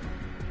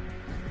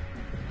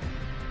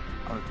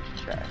 I'm gonna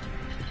just check.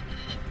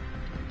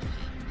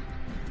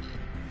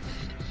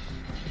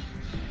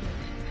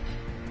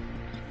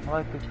 I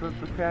like the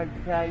purple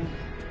Krabby.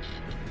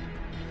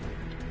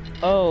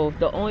 Oh,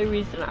 the only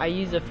reason I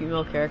use a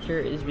female character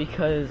is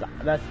because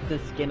that's the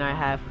skin I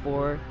have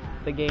for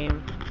the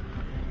game.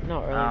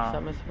 No, earlier, Oh.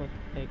 stop messing with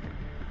like.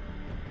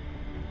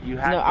 You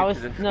have No, to I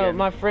was the no. skin.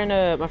 My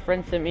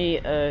friend sent me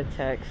a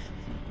text,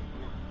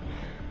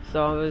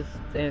 so I was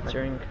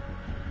answering.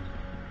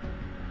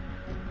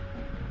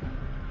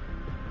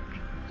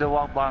 Still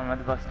walk by him at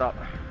the bus stop.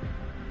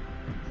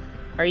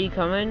 Are you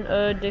coming,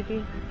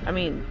 Dicky? I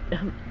mean,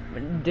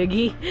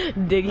 Diggy,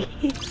 Diggy.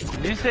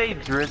 Did you say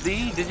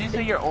Drizzy? Did you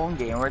say your own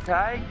gamer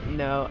tag?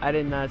 No, I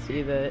did not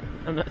see that.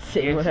 I'm not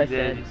saying Yes, what you I did.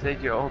 said. You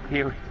said your own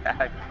gamer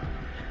tag.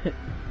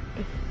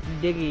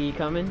 Diggy, you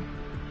coming?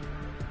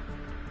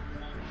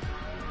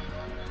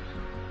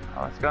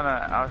 I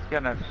was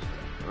gonna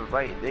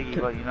invite Diggy,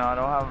 but you know I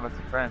don't have much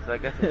friends, so I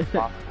guess it's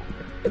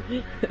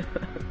possible.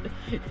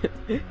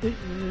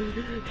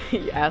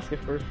 You asking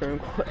for a friend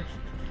request.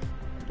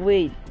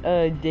 Wait,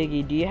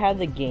 Diggy, do you have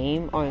the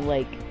game on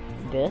like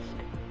disc?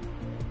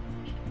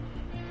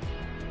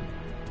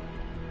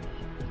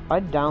 I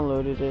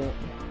downloaded it.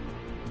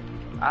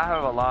 I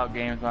have a lot of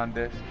games on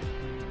disc.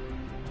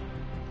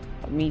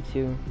 Me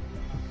too.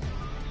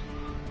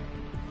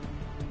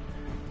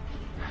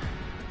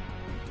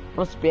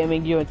 I'm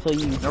spamming you until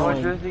you No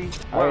one join. Drizzy?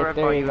 What Alright, rep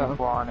there are you you go. going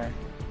for on it?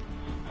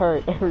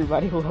 Hurt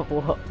everybody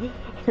level up.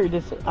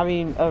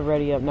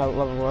 Ready up, not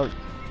level up.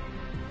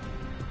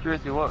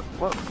 Drizzy, what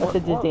That's a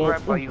rep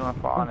dance. are you going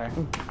for honor?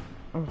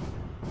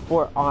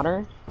 For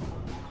honor,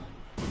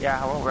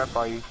 Yeah, what rep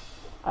are you?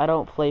 I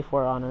don't play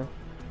For Honor.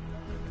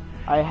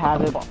 I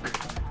have it,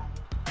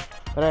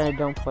 but I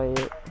don't play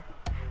it.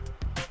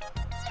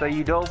 So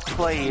you don't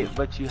play it,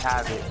 but you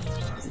have it.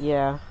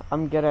 Yeah,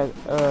 I'm good at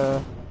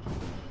a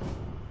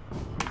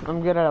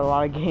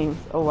lot of games.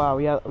 Oh wow,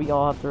 we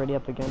all have to ready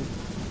up again.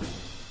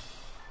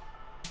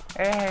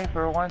 Hey,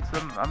 for once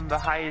I'm the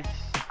highest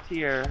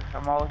tier.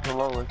 I'm always the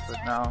lowest, but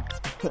now.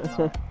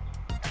 No.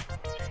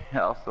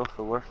 Yeah, I'm still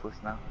so worthless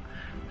now.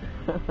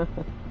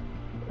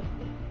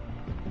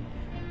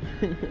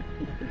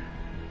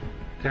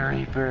 The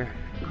Reaper,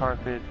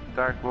 Carpet,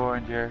 Dark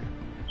Voyager,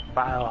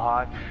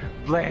 Biohawk,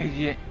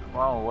 Blazing.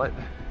 Wow, what?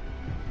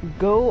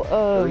 Go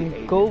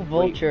go Wait,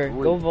 Vulture,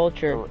 wait, go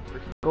Vulture, wait.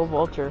 go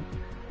Vulture.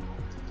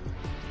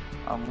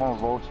 I'm more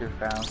Vulture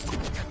fan.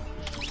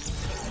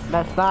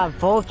 That's not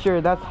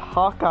Vulture, that's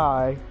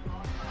Hawkeye.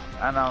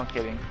 I know, I'm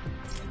kidding.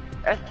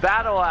 That's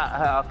Battle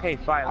okay,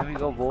 fine, let me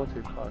go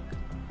Vulture, fuck.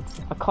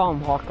 I call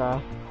him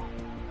Hawkeye.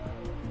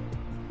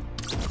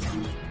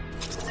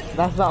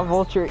 That's not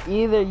Vulture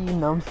either, you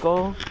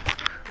numbskull.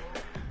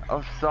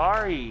 I'm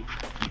sorry.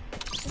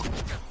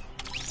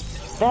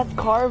 That's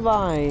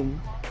Carbine.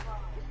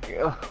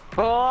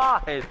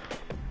 What?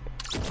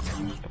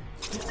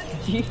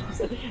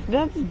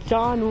 That's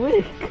John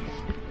Wick.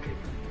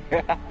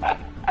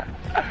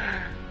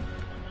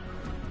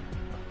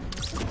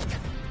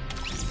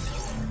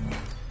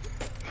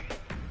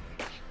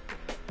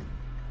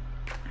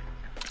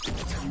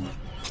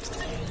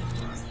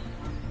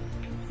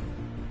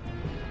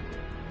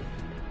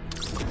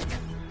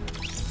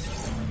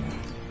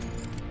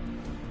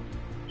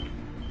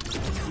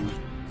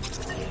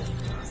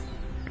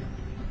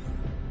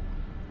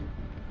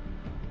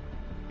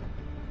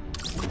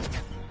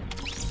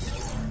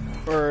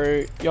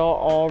 Alright, y'all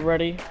all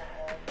ready?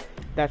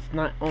 That's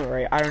not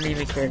alright, I don't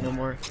even care no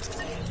more.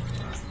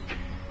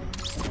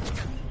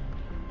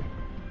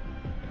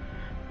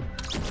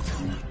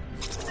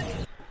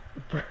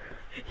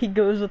 He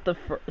goes with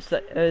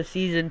the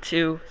season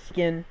 2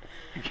 skin.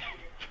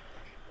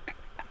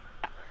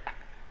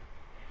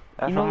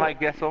 That's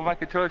what my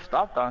controller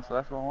stopped on, so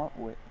that's what I went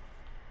with.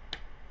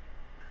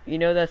 You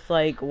know that's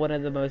like one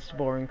of the most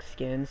boring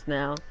skins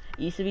now.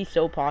 It used to be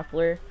so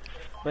popular,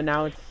 but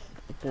now it's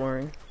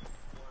boring.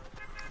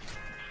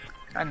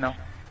 I know.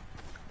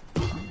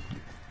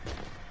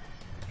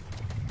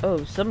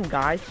 Oh, some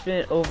guy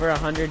spent over $100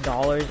 I'm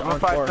on gonna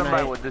find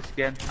somebody Fortnite. with this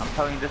skin. I'm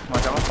telling you this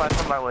much. I'm gonna find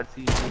somebody with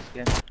CC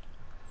skin.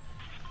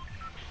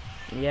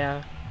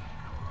 Yeah.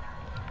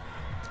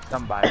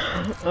 Somebody.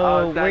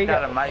 Oh, That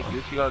got a mic.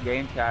 You should go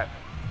game chat.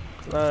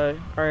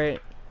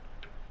 Alright.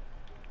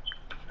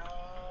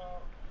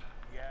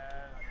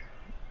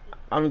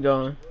 I'm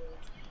going.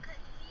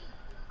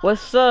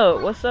 What's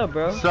up? What's up,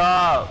 bro? What's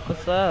up?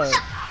 What's up?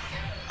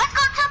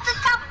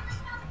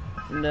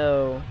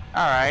 No.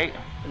 Alright.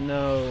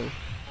 No.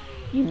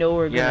 You know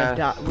we're gonna Yes.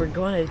 die. We're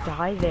gonna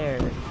die there.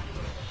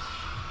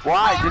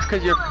 Why? Just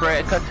cause you're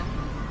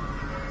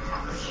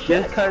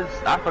Just cause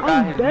I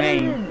forgot his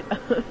name.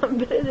 I'm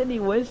better than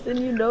you, Winston.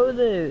 You know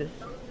this.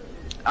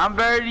 I'm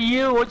better than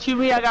you. What you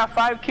mean? I got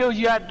 5 kills.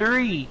 You had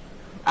 3.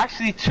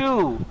 Actually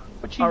 2.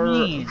 What you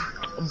mean?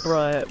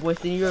 Bruh,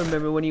 Winston, you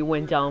remember when you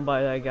went down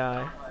by that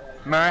guy?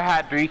 Remember I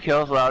had 3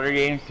 kills with other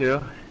games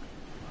too.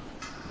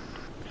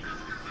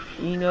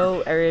 You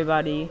know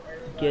everybody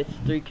gets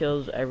 3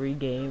 kills every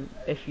game.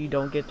 If you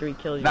don't get 3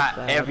 kills, you're Not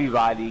sad.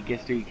 everybody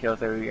gets 3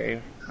 kills every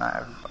game. Not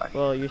everybody.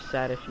 Well, you're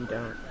sad if you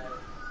don't.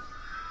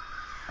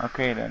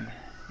 Okay then.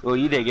 Well,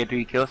 you didn't get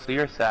 3 kills, so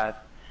you're sad.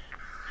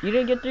 You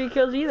didn't get 3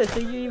 kills either, so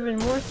you're even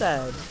more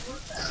sad.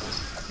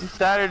 You're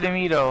sadder than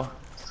me though.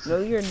 No,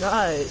 you're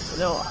not.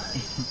 No.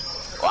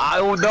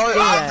 Wow, no,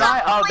 I'm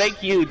not. Oh,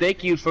 thank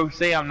you for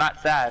saying I'm not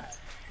sad.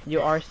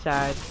 You are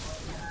sad.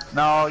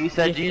 No, you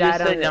said You're you just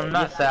sad said on I'm the-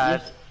 not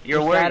sad.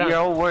 you're Your sad on- your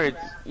own words.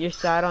 You're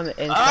sad on the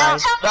Ah, inside.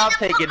 stop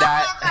taking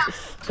that.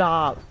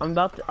 Stop. I'm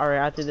about to. Alright,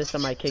 after this, I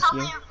might kick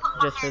you.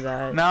 Just for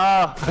that.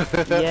 No.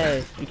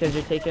 Yes, because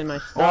you're taking my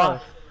Well,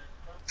 stuff.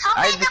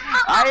 I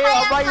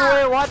thought you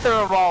wouldn't want the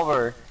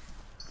revolver.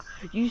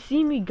 You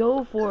see me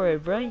go for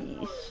it, bro.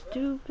 You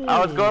stupid.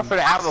 I was going for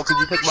the ammo because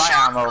you took my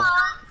ammo.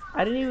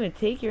 I didn't even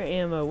take your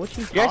ammo. What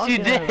you Yes, talking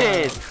you did.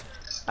 about?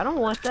 I don't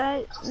want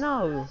that.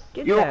 No.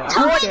 Get You that.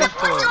 I what don't the care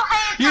for it.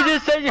 You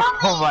just said you.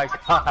 Oh my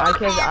god.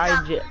 Because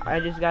I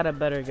just got a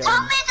better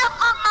gun.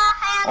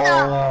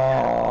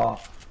 Oh.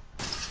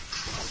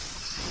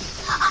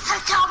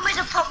 Tell me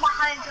to put my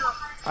hands up.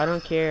 I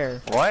don't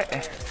care.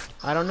 What?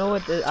 I don't know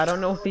what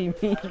he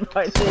means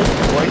by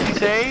this. What did you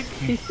say?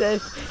 He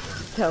says,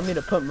 "Tell me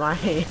to put my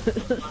hands."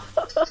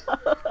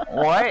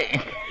 What?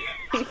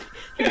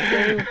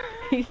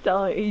 He's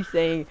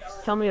saying,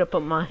 "Tell me to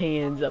put my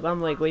hands up."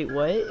 I'm like, wait,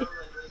 what?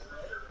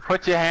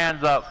 Put your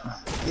hands up.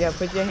 Yeah,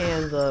 put your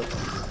hands up.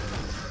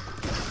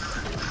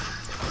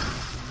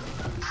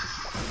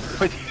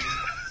 Put.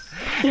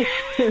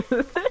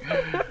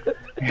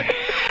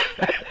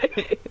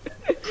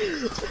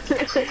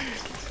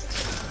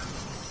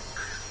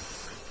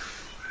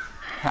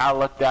 I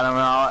looked at him and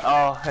I went,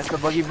 oh, that's a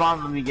boogie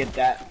bomb. Let me get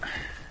that.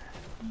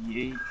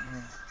 Yeet.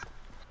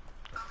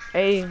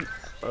 Hey,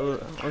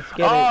 let's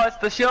get Oh, it's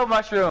the shield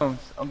mushrooms.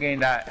 I'm getting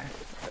that.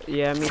 it.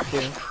 Yeah, me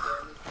too.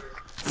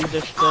 These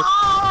are so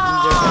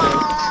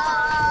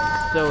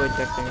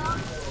addicting.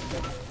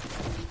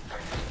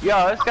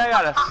 Yo, this guy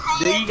got a,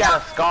 he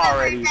got a scar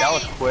already. That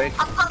was quick.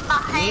 I put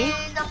my Me?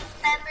 hand up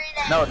every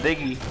day. No,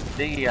 Diggy.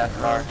 Diggy got a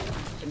scar.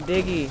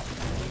 Diggy.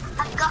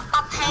 I got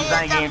my He's hands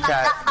not in game up, I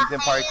chat. got my He's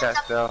in party hands chat up,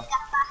 still. I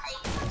got my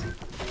hands up.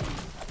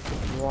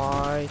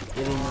 Why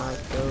did he not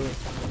go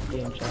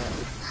game chat?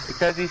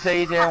 Because he said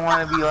he didn't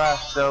want to be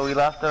left, so we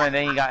left him and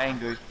then he got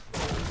angry.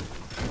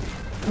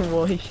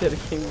 Well, he should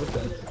have came with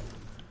us.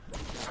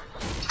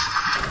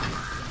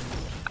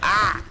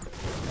 Ah!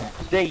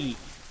 Diggy.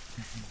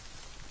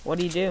 What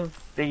do you do?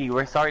 Diggy,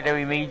 we're sorry that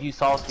we made you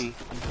salty.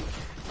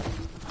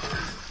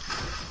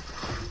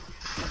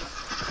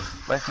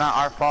 But it's not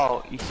our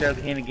fault. You should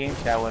have came to game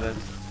chat with us.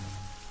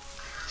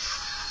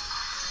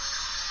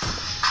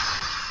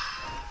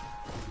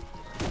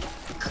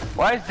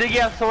 Why does Diggy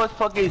have so much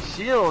fucking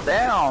shield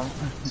down?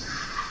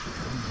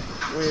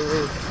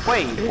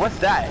 Wait, what's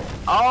that?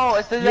 Oh,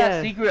 it's in Yeah.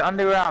 that secret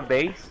underground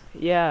base?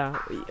 Yeah,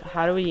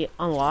 how do we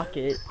unlock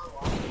it?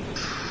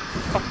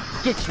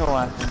 Oh, get your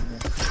ass in here.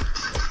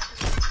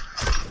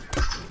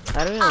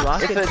 How do we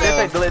unlock it?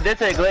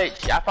 This is a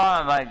glitch. I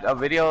found like a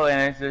video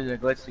and it's just a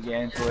glitch to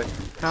get into it.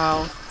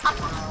 How? I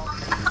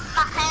put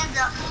my hands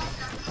up.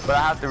 But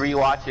I have to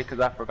rewatch it because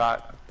I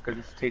forgot. Because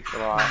this takes a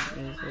lot.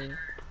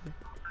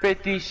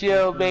 50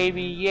 shield,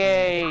 baby,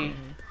 yay!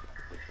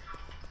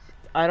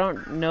 I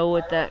don't know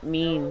what that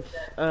means.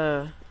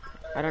 I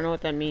don't know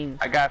what that means.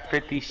 I got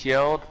 50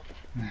 shield.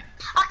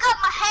 I got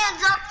my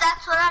hands up,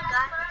 that's what I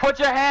got. Put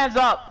your hands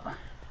up!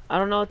 I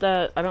don't know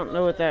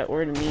what that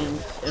word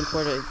means in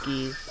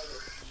Portuguese.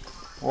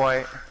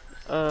 What?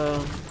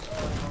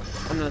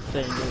 I'm not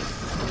saying it.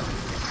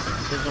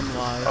 Because I'm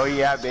live. Oh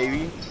yeah,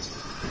 baby.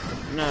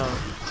 No.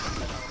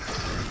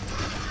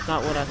 It's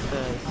not what I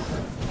said.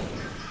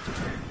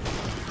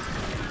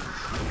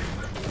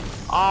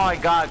 Oh my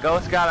god,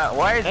 Ghost got a.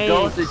 Why is Hey.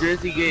 Ghost and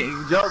Jersey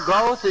getting.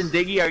 Ghost and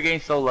Diggy are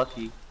getting so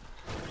lucky.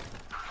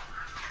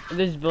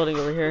 This building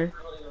over here.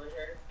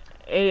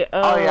 Hey,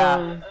 Oh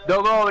yeah.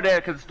 Don't go over there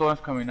because the storm's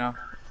coming now.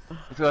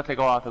 It's gonna take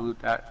a while to loot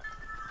that.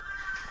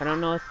 I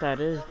don't know what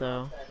that is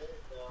though.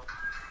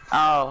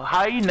 Oh,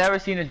 how you never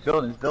seen this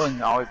building? This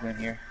building's always been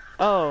here.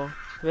 Oh,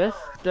 it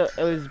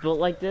was built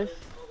like this?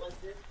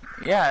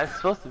 Yeah, it's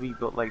supposed to be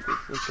built like this.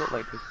 It's built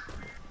like this.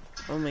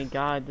 Oh my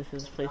god,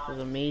 this place is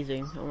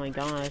amazing. Oh my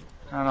god.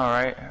 I know,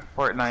 right?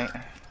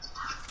 Fortnite.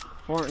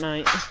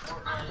 Fortnite.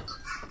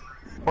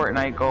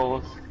 Fortnite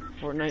goals.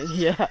 Fortnite,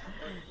 yeah.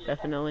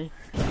 Definitely.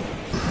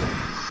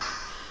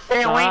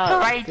 Hey, wait the Stop,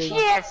 right Diggy.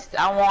 chest!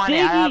 I want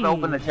it. I haven't Diggy.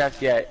 opened the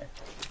chest yet.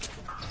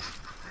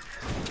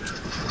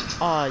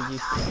 Oh, you.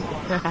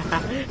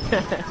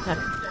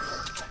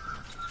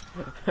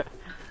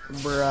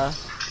 Bruh.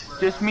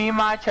 Just me,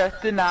 my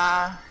chest, and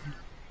I.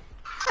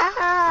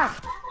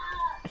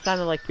 It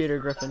sounded like Peter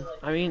Griffin.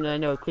 I mean, I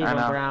know Cleveland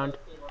I know. Brown.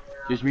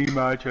 Just me,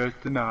 my chest,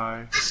 and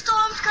I. The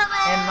storm's coming.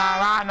 And my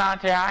right now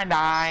till I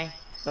die.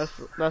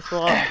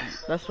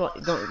 That's what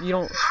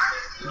you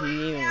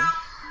even.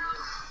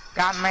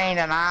 Got me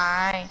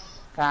tonight,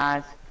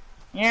 cause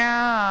you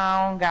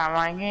got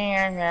my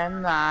gear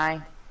and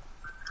I.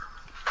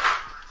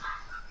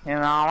 You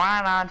know,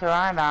 right now till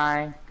I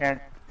die, cause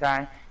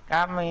I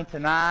got me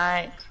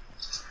tonight.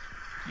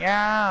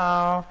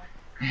 Yo.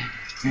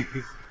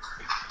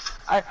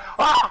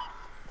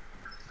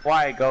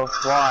 Why,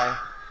 Ghost? Why?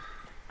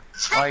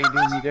 Why you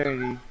doing me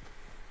dirty?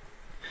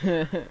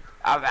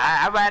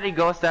 I'm adding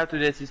Ghost after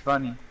this. He's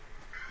funny.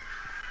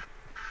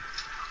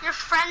 You're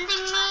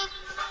friending me?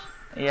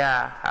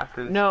 Yeah,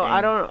 after this. No, game.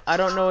 I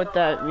don't know what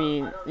that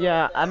means.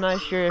 Yeah, I'm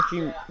not sure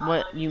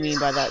what you mean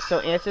by that. So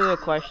answer the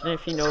question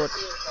if you know what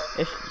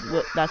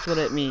that's what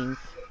it means.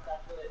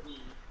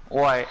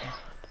 What?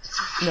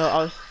 No, I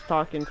was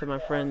talking to my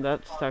friend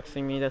that's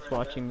texting me, that's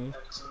watching me.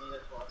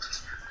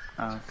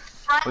 Oh.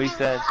 Friending What he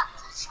said? me?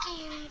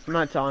 Scared. I'm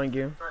not telling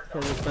you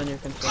because it's on your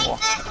Take control.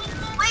 this.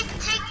 Wait,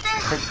 take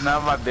this. It's none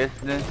of my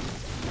business.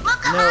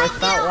 Look No, behind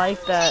it's not you.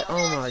 like that. Take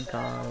Oh this. my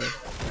god.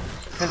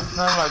 It's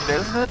none of my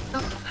business.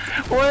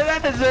 Why did I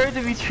deserve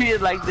to be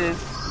treated like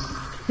this?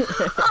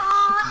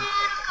 Oh,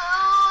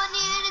 I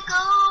need to go,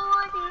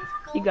 I need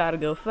to go. You gotta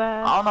go I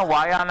fast. don't know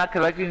why I'm not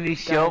collecting these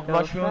shield Gotta go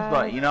mushrooms,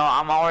 but fast. you know,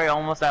 I'm already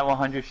almost at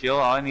 100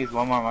 shield. All I need is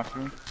one more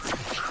mushroom.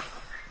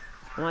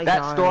 Oh my That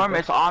god, storm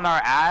is on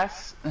our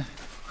ass.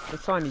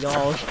 It's on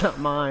y'all, it's not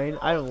mine.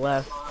 I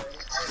left.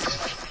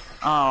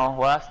 Oh,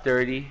 well, that's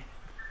dirty.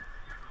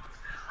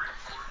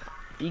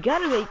 You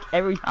gotta make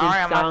everything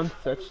Alright, I'm sound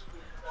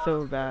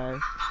so bad.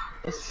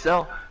 It's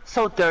so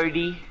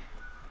dirty.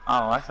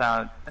 Oh, that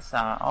sound,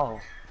 oh.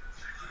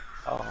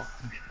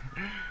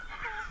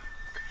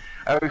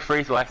 Every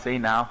phrase what I say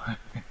now.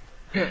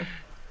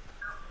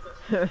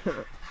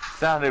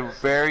 Sounded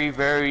very,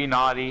 very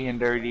naughty and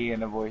dirty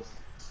in the voice.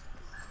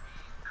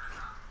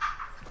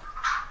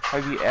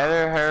 Have you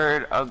ever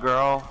heard a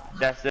girl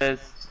that says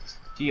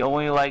she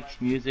only likes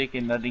music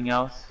and nothing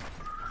else?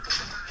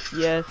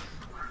 Yes.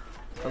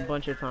 a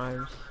bunch of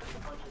times.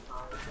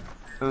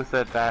 Who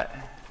said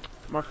that?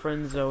 My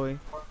friend Zoe.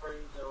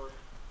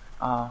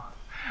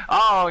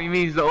 Oh, you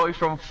mean Zoe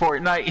from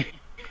Fortnite?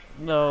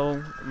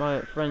 No,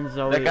 my friend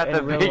Zoe That got in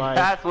the real big life.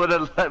 ass with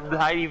a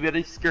tiny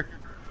bitty skirt.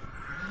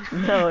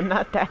 No,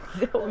 not that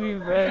Zoe,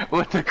 bro.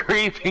 With the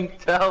creeping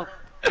tail.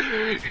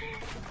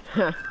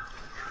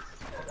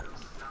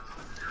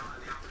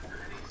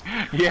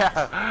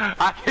 Yeah,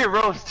 I can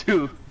roast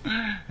too.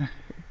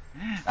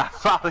 I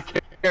found a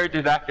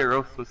character that I can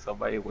roast with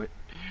somebody with.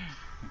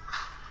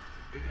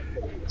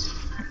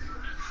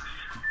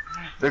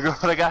 The girl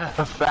that got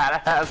a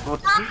fat ass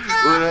with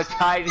a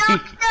tiny.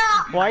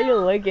 Why are you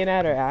looking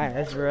at her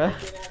ass, bro?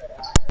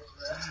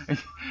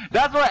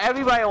 That's what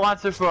everybody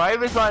wants her for. I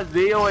even saw this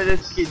video where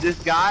this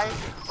guy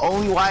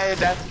only wanted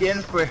that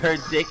skin for her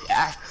dick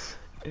ass.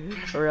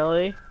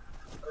 Really?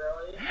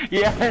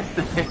 Yes.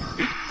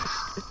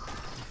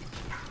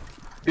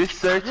 Just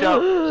search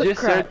up. Just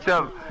Crap. search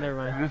up. Never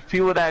mind. The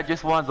people that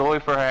just want Zoe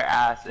for her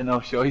ass, and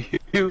they'll show you.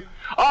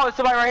 Oh, it's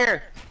somebody right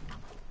here.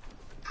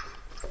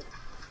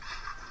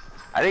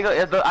 I think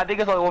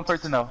it's only one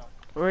person though.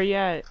 Where you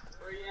at?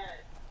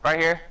 Right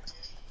here.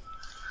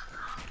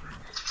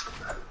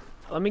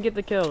 Let me get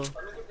the kill.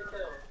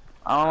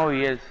 I don't know who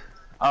he is.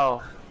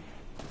 Oh.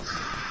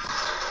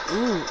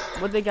 Ooh,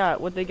 what they got?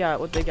 What they got?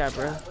 What they got,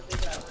 bro?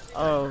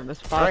 Oh,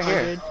 that's Right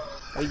 500. here.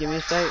 Wait, give me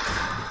a sec.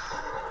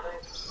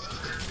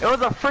 It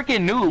was a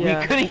freaking noob.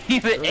 Yeah. He couldn't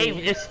even aim.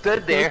 He just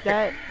stood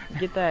there.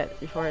 Get that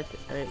before I.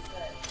 Alright.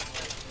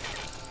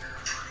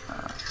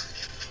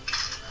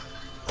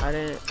 I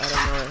don't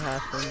know what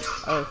happened.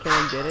 Oh, can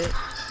I get it?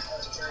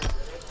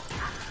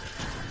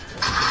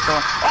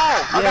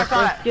 Oh, I Yes,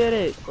 got let's that. get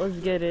it. Let's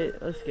get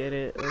it. Let's get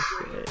it. Let's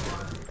get it.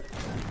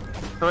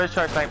 Somebody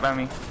tried to snipe at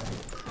me.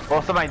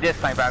 Well, somebody did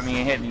snipe at me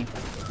and hit me.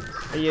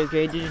 Are you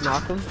okay? Did you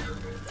knock him?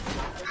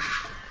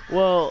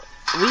 Well,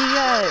 we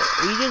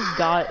just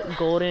got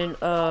golden,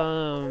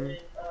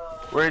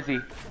 Where is he?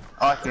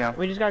 Oh, I see him.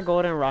 we just got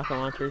golden rocket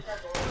launchers.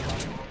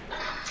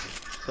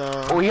 So.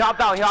 Oh, he hopped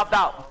out. He hopped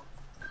out.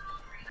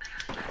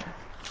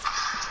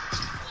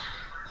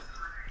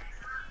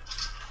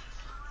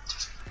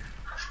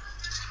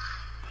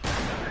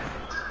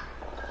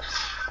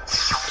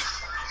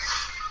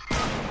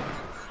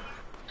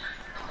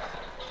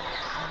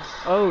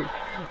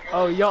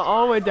 Oh, y'all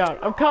all went down.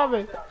 I'm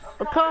coming.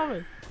 I'm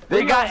coming.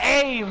 They got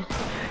aim.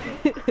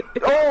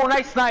 Oh,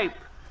 nice snipe.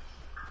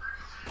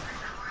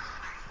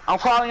 I'm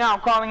calling out.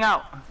 I'm calling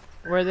out.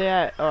 Where they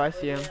at? Oh, I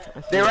see him.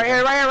 I see They're him. right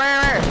here. Right here.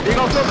 Right here. There you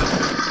go. Go.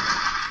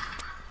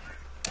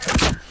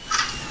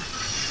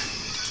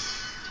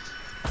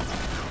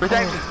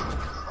 Protect me.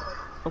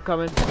 I'm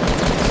coming.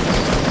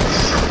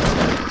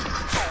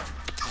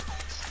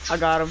 I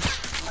got him.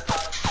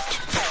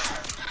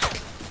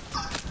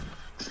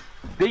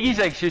 Biggie's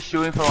like just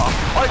shooting from off.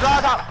 Oh, he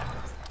got out.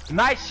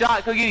 Nice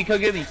shot. Come get me. Come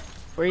get me.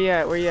 Where you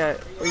at? Where you at?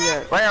 Where you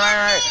at? Right here. Right here.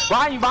 Right here.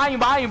 Behind you. Behind you.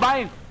 Behind you.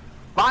 Behind you.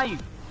 Behind you.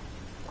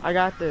 I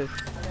got this.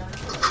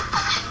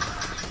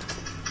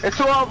 It's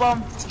two of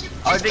them.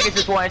 Oh, I think it's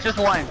just one. It's just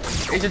one.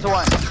 It's just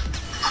one.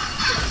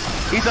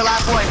 He's the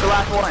last one. He's the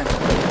last one.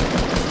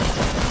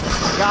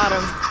 Got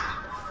him.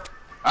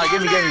 Alright,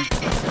 give me.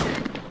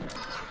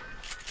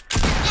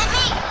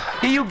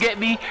 Can you get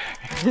me?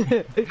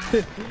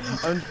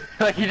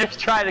 Like you just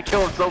tried to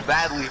kill him so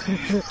badly.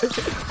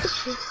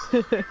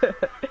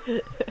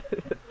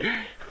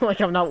 Like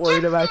I'm not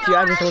worried about you.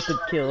 I just want the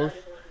kills.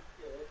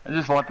 I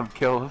just want them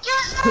kills.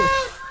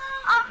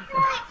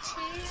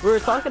 We were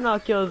talking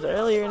about kills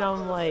earlier, and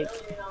I'm like,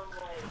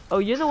 oh,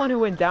 you're the one who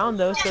went down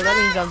though, so that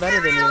means I'm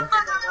better than you.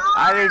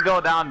 I didn't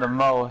go down the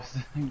most.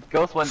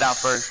 Ghost went down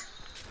first.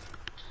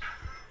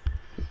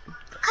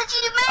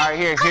 Alright,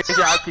 here's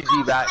your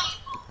RPG back.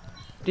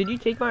 Did you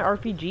take my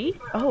RPG?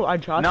 Oh, I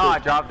dropped No, it. I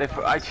dropped it.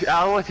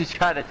 I was just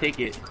trying to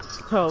take it.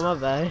 Oh, my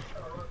bad.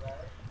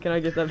 Can I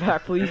get that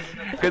back, please?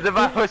 Because if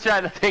I was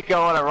trying to take it,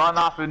 I would have run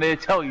off and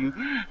they'd tell you.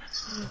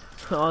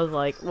 I was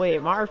like,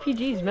 wait, my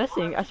RPG's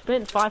missing. I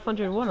spent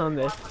 501 on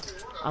this.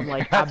 I'm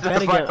like, I That's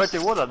better why I get. put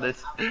your wood on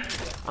this.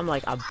 I'm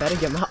like, I better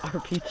get my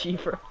RPG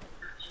for.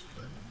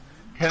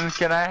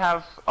 Can I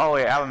have? Oh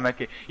wait, I have a mech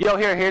kit. Yo,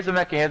 here's a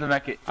mech kit. Here's a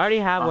mech kit. I already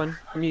have one.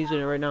 I'm using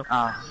it right now.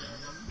 Ah.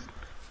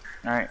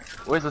 Alright.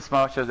 Where's the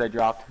small shells I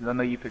dropped? 'Cause I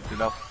know you picked it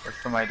up. Or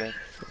somebody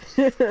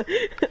did.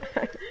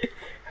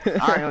 I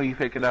already know you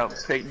picked it up.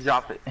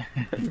 Drop it.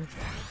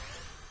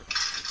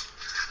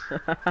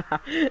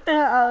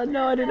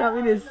 No, I did not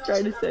mean to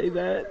try to say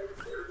that.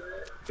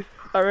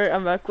 Alright,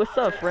 I'm back. What's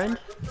up, friend?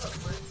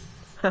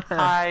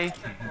 Hi.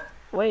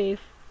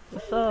 Wave.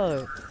 What's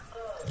up?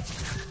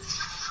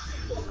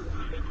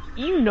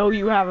 You know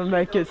you have a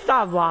mech kit.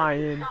 Stop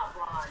lying.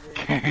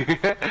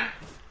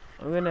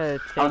 I'm gonna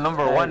take I'm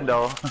number that. one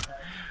though.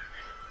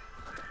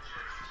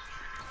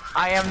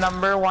 I am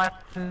number one.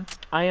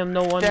 I am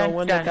the one, Dun,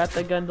 that dun. got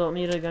the gun, don't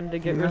need a gun to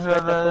get Oh, respect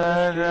up on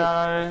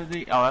the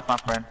street. that's my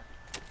friend.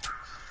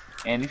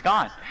 And he's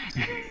gone.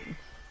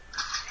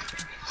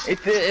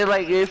 It's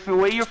like if the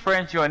way your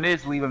friends join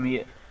is leaving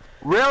me.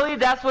 Really?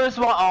 That's what it's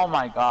about. Oh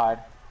my god.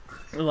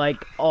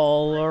 Like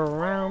all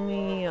around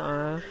me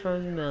are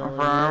familiar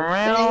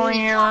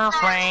Familiar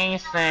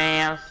faces.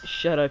 faces.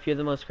 Shut up! You're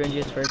the most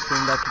cringiest person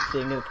that could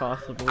sing it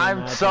possible.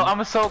 I'm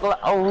so glad.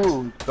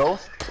 Oh,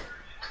 Ghost.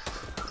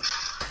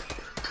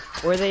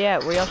 Where they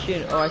at? Where y'all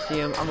shooting? Oh, I see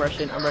him. I'm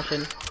rushing. I'm rushing.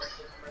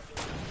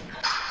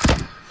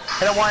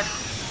 Hit him one.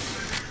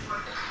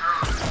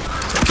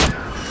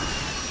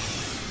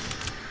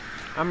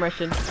 I'm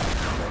rushing.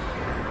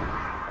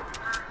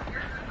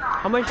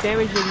 How much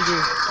damage did he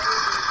do?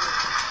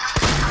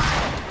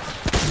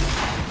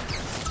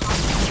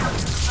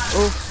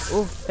 Oof,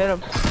 oof, hit him.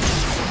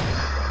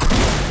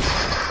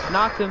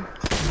 Knocked him.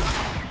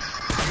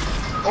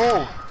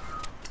 Oh.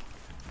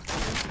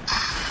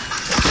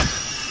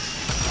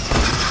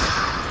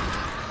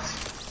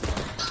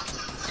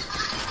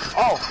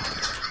 Oh.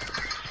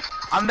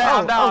 I'm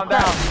down, Oh, I'm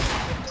down.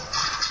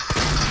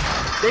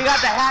 They got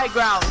the high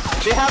ground.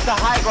 They have the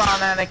high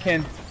ground,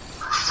 Anakin.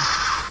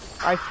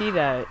 I see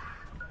that.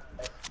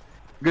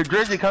 Good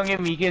Grizzly, come get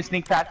me. You can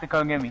sneak past and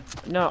come get me.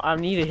 No, I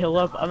need to heal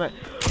up. I'm at.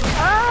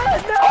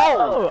 Ah, no!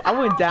 Oh! I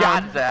went down.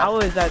 Got that. I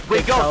was at 6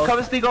 Wait, Ghost, health. come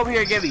and sneak over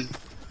here and get me.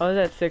 I was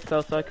at 6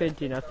 health, so I couldn't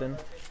do nothing.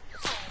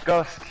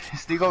 Ghost,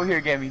 sneak over here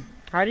and get me.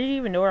 How did you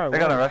even know where I was?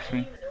 They're gonna rush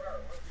me.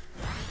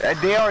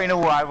 They already know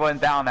where I went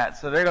down at,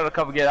 so they're gonna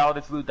come and get all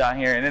this loot down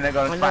here, and then they're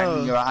gonna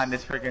find me behind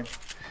this freaking.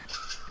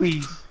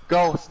 Please,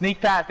 go sneak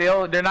past.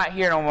 They're not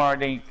here no more. I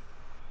think.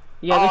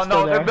 Yeah, Oh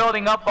no, they're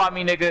building up on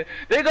me, nigga.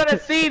 They're gonna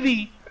see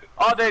me.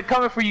 Oh, they're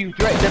coming for you.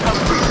 They're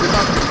coming for you. They're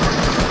coming for you.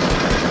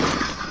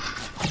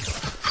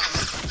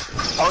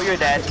 Oh, you're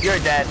dead. You're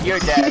dead. You're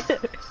dead.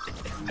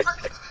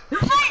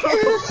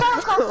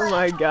 Oh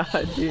my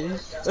god, dude.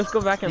 Let's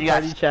go back and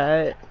party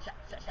chat.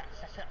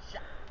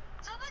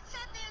 Someone said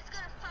they was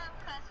gonna farm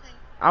quest me.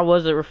 I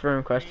wasn't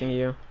requesting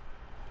you.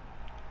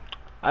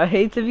 I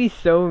hate to be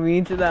so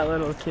mean to that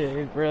little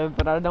kid, bro,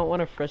 but I don't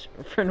want to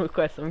friend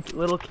request some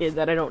little kid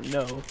that I don't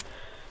know.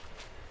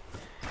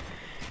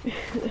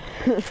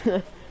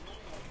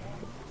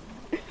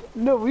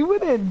 No, we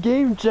went in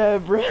game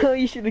chat, bro.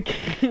 You should have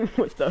came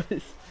with us.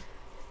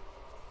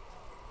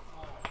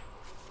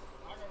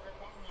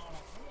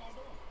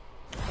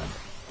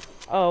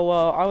 Oh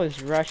well, I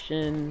was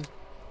rushing.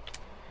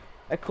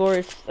 Of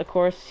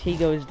course, he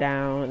goes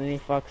down and he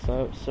fucks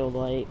up. So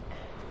like,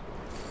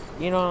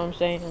 you know what I'm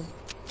saying?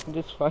 He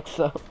just fucks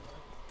up.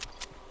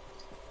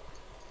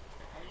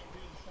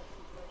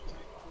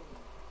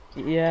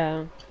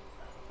 Yeah.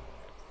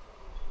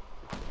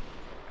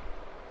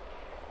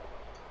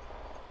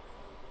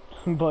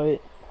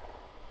 But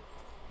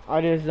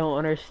I just don't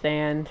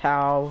understand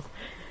how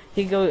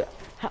he goes.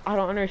 I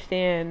don't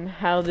understand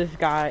how this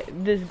guy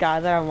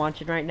that I'm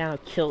watching right now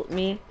killed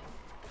me.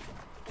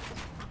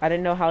 I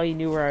didn't know how he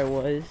knew where I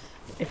was.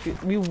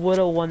 We would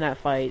have won that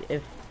fight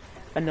if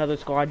another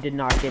squad did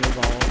not get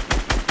involved.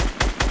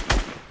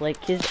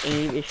 Like his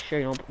aim is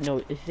straight up. No,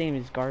 his aim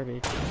is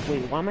garbage.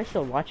 Wait, why am I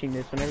still watching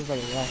this when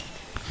everybody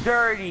left?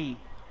 Dirty.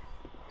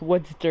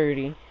 What's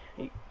dirty?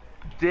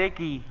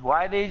 Dicky,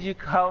 why did you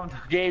come to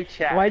game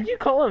chat? Why'd you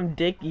call him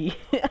Dicky?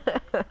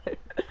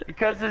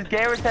 Because his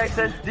gamer tag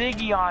says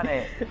Diggy on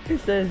it. It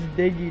says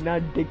Diggy,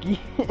 not Dicky.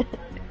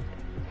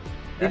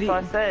 That's what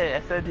I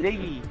said. I said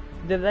Diggy.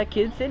 Did that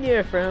kid send you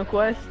a friend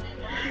request?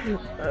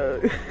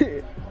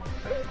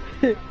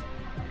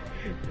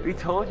 We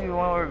told you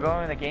when we were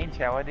going to game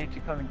chat. Why didn't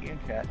you come to game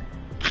chat?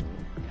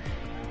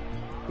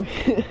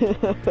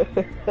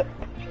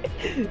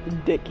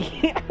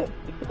 Dicky.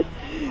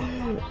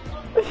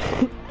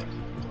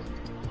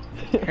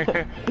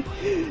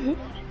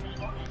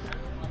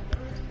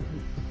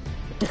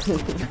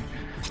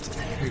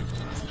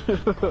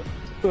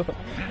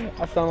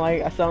 I sound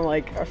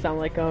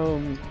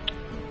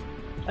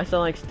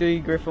like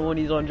Stewie Griffin when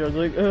he's on drugs.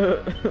 Like,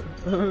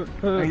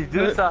 He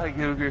do sound like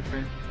you,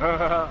 Griffin.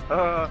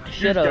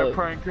 Shut up.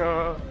 Prank,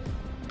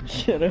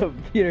 Shut up,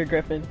 Peter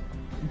Griffin.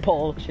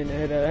 Bullshit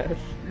ass.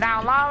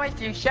 Now, Lawrence,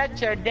 you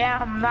shut your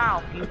damn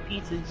mouth, you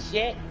piece of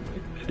shit.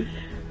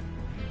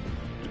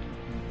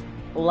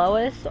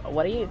 Lois,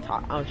 what are you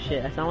talking? Oh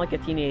shit, I sound like a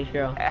teenage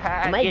girl.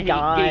 Oh my Giggity,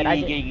 god,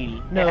 giggity,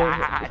 giggity. No.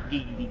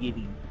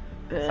 Giggity,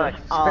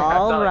 giggity.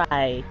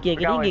 Alright, giggity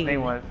Forgot what his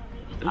name giggity. was.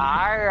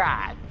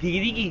 Alright,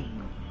 giggity, giggity.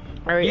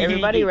 Alright, Giggity,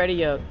 everybody giggity.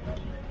 ready up.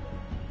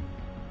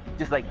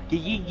 Just like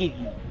giggity,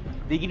 giggity.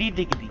 Diggity,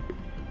 diggity.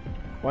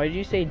 Why did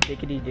you say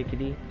dickety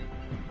dickety?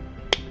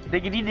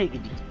 Diggity,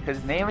 diggity. Because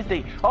his name is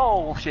Diggity.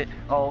 Oh shit.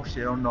 Oh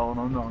shit. Oh no,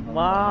 no, no, no.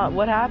 Wow, no.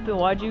 what happened?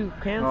 Why'd you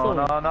cancel?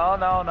 No, no, no,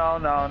 no, no,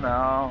 no,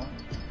 no.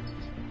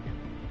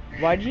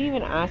 Why'd you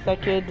even ask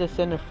that kid to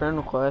send a friend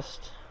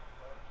request?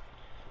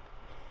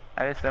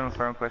 I just sent him a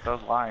friend request. I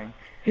was lying.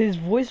 His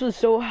voice was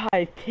so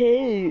high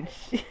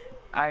pitched.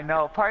 I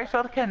know. Probably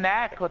so to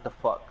connect. What the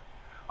fuck?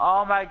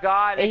 Oh my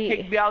god, they Hey.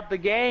 kicked me out the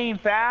game,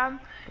 fam.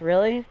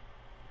 Really?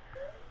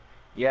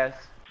 Yes.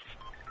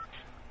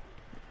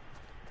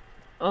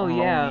 Oh I'm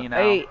yeah. lonely now.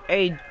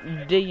 Hey,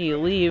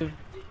 Diggy, leave.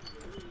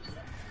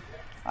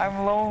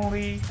 I'm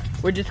lonely.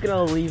 We're just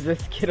gonna leave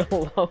this kid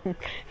alone.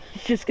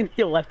 He's just gonna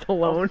get left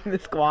alone in the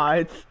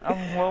squads. I'm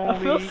I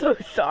feel lonely. so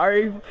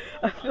sorry.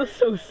 I feel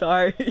so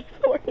sorry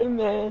for him,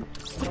 man.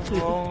 I'm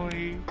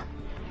lonely.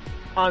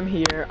 I'm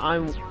here.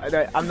 I'm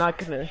not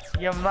gonna.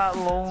 Yeah, I'm not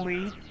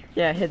lonely.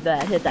 Yeah, hit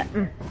that. Hit that.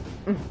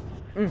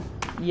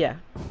 Yeah.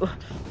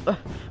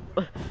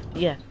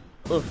 Yeah.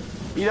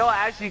 You know, I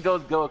actually go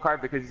with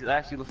Carpet because he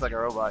actually looks like a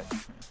robot.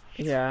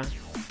 Yeah.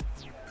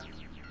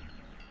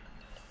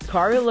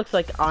 Carvin looks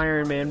like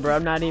Iron Man, bro.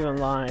 I'm not even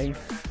lying.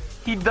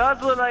 He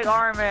does look like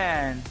Iron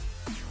Man.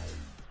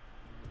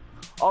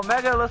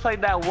 Omega looks like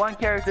that one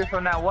character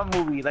from that one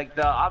movie, like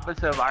the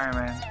opposite of Iron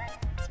Man,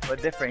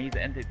 but different. He's an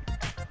entity.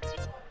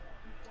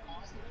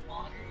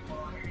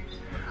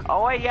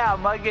 Oh wait, yeah,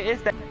 Omega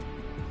is that.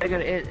 Omega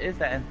is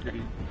that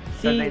entity.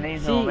 See, they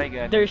named him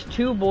Omega. there's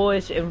 2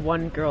 boys and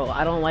 1 girl.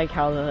 I don't like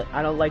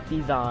I don't like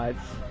these odds.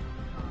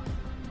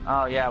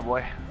 Oh yeah,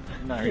 boy.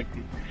 I'm gonna rape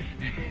you.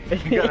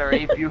 I'm gonna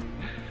rape you.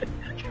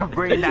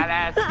 Bring that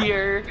ass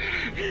here.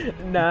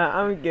 Nah,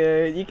 I'm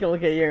good. You can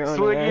look at your own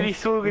Swiggity,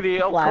 ass.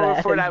 swiggity. I'm Flat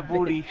coming for ass that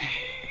booty.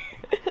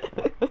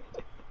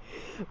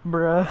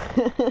 Bruh.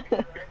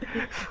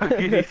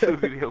 Swiggity,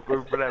 swiggity. I'm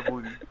coming for that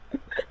booty.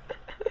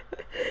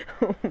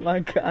 Oh my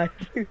god.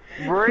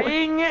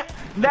 Bring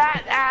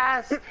that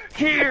ass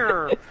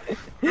here.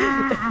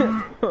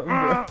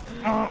 Oh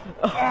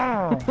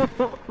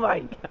my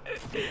god.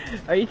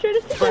 Are you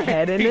trying to stick your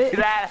head in it?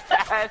 That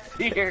ass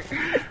here.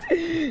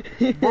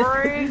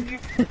 Bring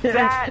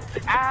that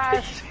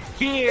ass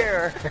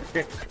here.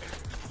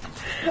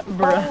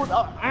 Bruh. Hold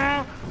up.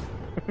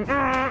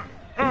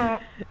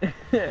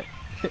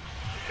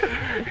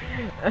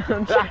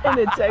 I'm trying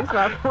to text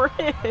my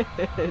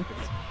friend.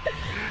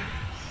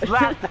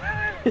 Slap.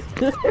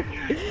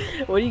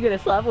 What are you gonna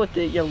slap with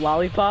it? Your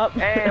lollipop?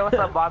 Hey, what's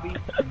up, Bobby?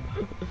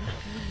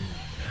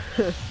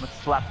 Let's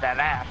slap that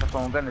ass. That's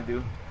what I'm gonna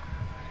do.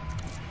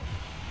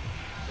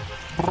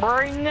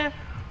 Bring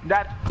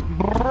that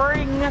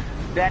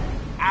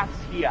ass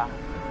here.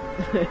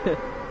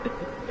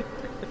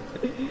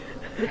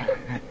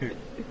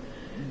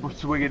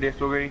 Swiggity,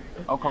 swiggity.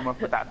 I'm coming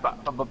for that.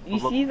 You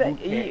see that?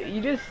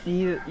 You just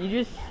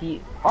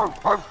see.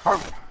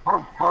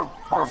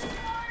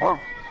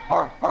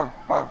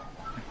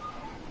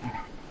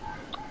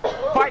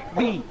 Fight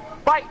me!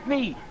 Fight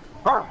me!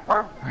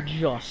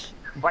 Just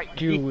Fight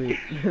do me.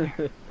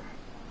 it.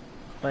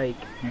 Like.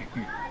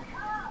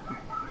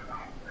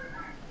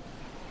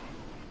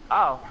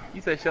 Oh,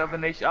 you said shove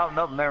and they oh,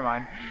 nope, never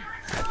mind.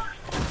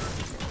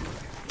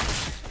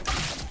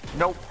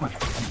 Nope.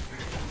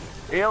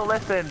 Yo,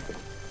 listen.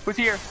 Who's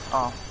here?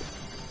 Oh.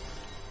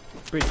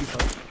 Pretty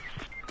fun.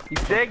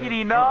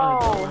 Diggity, Don't no!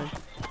 run.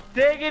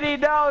 Diggity,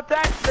 no!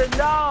 That's the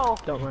no!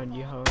 Don't run,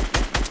 you hoe.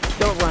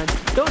 Don't run.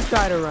 Don't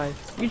try to run.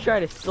 You try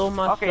to steal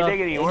my Okay, stuff.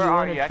 Diggity, and where you are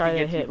wanna you? I try can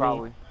to get to you hit me.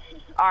 probably.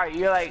 Alright,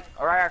 you're like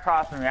right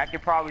across from me. I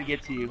could probably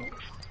get to you.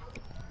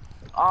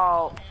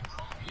 Oh.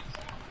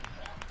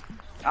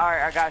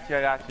 Alright, I got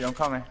you. I'm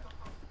coming.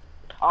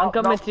 Oh, I'm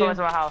coming no, too. to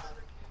my house.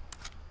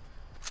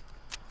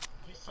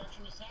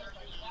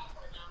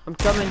 I'm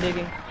coming,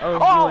 digging. Oh, you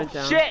Oh, went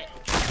down. shit!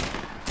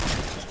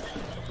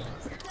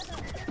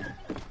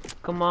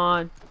 Come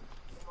on.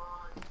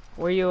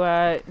 Where you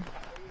at?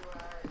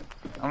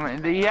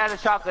 He has a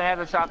shotgun,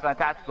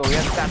 tactical, he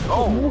has a tactical.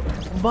 Oh!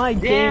 My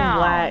game Damn.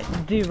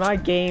 lagged. Dude, my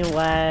game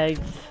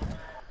lagged.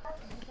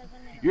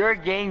 Your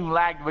game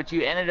lagged, but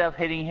you ended up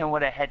hitting him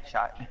with a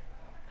headshot.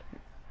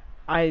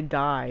 I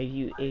died,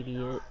 you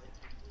idiot.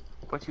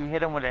 But you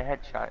hit him with a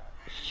headshot.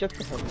 Shut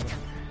the hell up.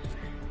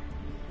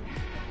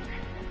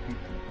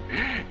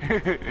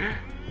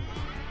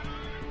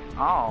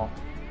 Oh.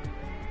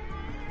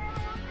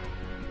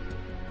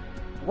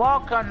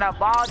 Welcome to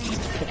Baldi's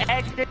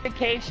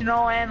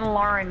Educational and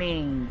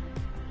Learning.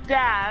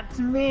 That's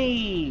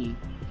me.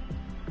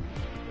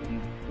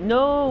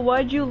 No,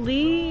 why'd you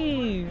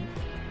leave?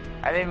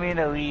 I didn't mean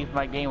to leave.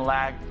 My game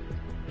lagged.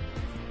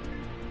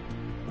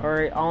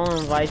 Alright, I'll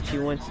invite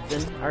you,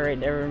 Winston. Alright,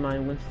 never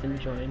mind, Winston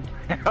joined.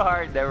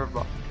 Alright, never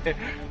mind.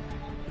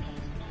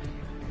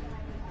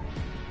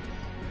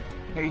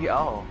 Hey,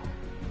 yo.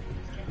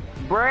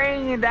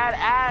 Bring that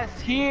ass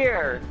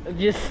here.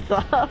 Just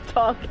stop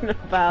talking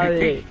about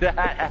Bring it. that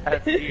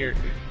ass here.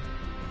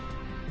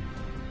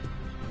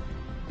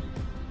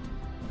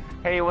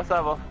 Hey, what's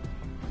up?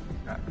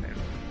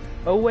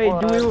 Oh wait,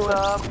 do we What's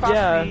up,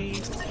 yeah.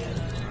 puppy?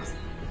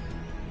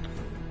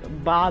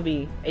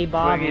 Bobby. Hey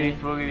Bobby. Boogity,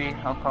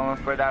 boogity. I'm coming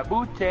for that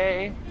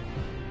booty.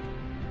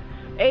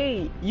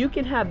 Hey, you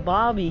can have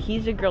Bobby.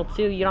 He's a girl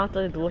too. You don't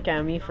have to look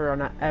at me for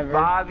not ever.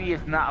 Bobby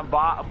is not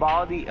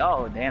Baldy.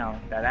 Oh, damn,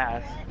 that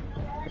ass.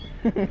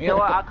 You know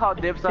what? I'll call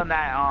dibs on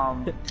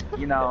that,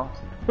 you know.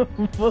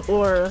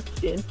 For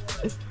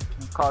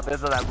Call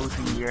dibs on that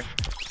booty here.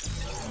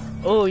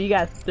 oh,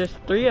 there's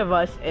 3 of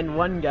us and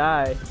 1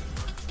 guy.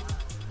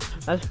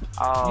 That's,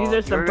 Oh, these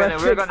are some we're gonna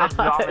perfect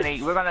odds.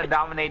 dominate. We're gonna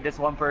dominate this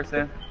one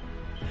person.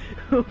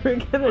 we're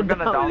gonna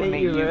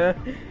dominate you,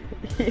 man.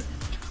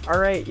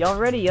 Alright, y'all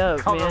ready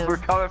up, man. We're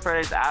coming for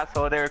his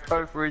asshole. They're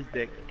coming for his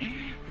dick.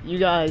 You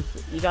guys,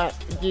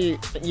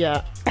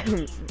 yeah.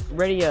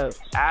 Ready up.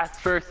 Ass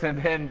first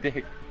and then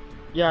dick.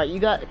 Yeah, you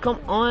got, come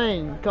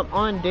on,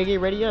 Diggy,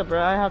 ready up,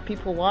 bro. I have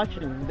people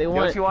watching. They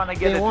want, Don't you want to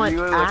get they a want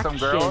three-way with some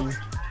girls?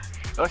 action.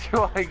 Don't you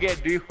want to get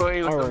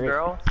three-way with some Alright.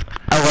 girls?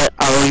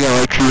 I'll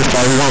yell at you if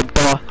I want,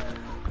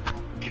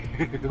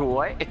 bro.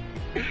 What?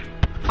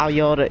 I'll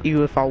yell at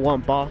you if I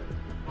want, bro.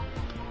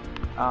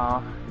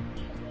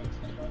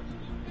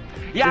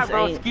 Yeah, This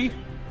bro, ain't- ski.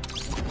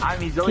 I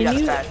mean, Zoe got Can a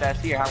you- fat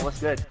ass here. What's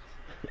good?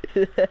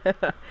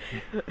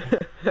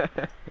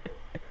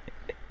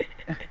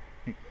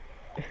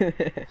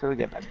 So we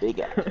got that big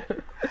ass.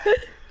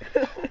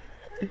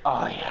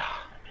 Oh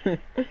yeah.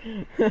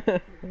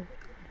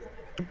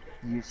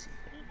 You see.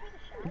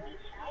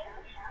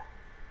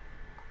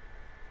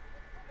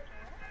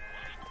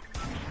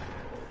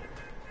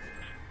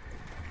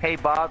 Hey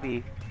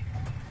Bobby.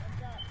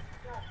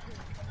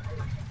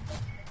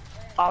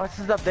 Oh, this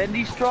is a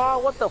bendy straw?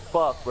 What the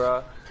fuck,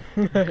 bro?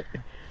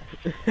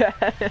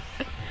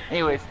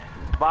 Anyways,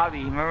 Bobby,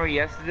 remember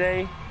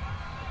yesterday?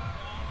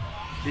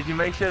 Did you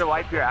make sure to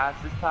wipe your ass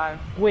this time?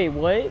 Wait,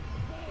 what?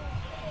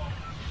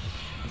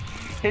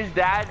 His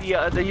dad,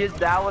 his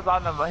dad was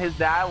on the, his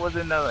dad was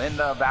in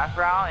the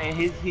background, and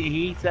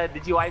he said,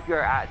 "Did you wipe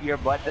your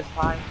butt this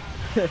time?"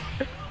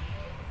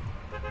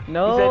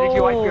 No. He said, "Did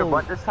you wipe your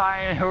butt this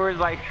time?" And we were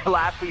like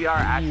laughing our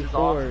You asses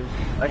off. whores.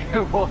 Like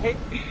what?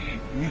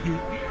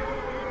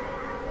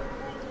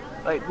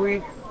 Like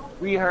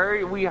we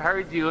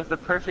heard you. It was the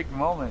perfect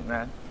moment,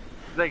 man.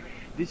 It's like,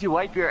 did you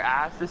wipe your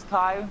ass this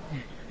time?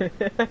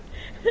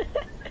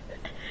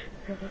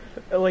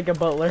 Like a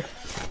butler.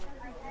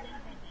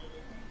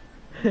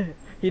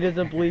 He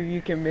doesn't believe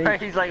you can make,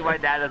 He's like, my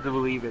dad doesn't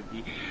believe in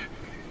me.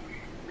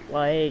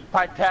 like,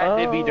 My dad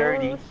did be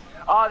dirty.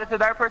 Oh, there's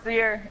another person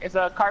here. It's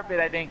a carpet,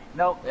 I think.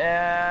 Nope.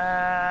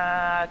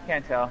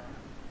 Can't tell.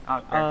 I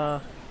don't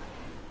care.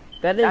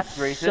 That is That's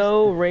racist.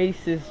 so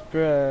racist,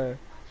 bruh.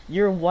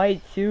 You're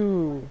white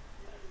too.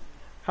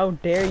 How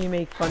dare you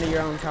make fun of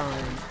your own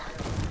kind?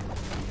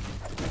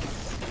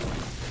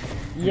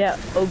 Yeah,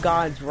 oh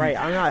God's right.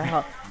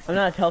 I'm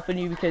not helping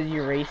you because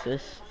you're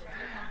racist.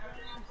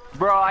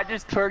 Bro, I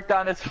just twerked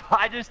on this.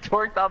 I just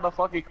twerked on the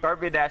fucking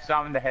carpet and I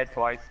shot him in the head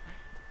twice.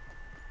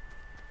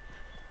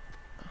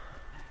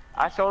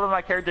 I showed him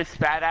my character's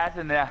fat ass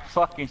and then I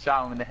fucking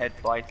shot him in the head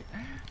twice.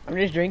 I'm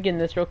just drinking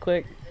this real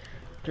quick.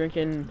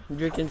 Drinking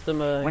some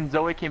When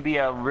Zoe can be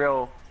a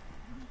real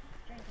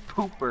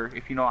pooper,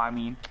 if you know what I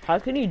mean. How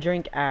can you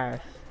drink ass?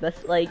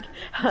 That's like,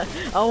 I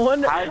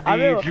wonder. How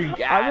do you drink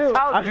ass?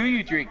 How do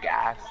you drink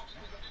ass?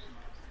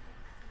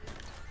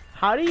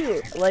 How do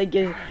you like?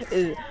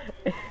 Is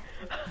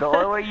The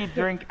only way you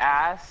drink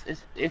ass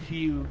is if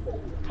you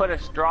put a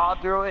straw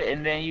through it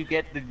and then you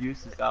get the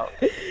juices out.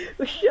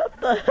 Shut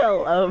the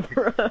hell up,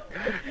 bro.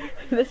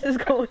 This is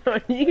going on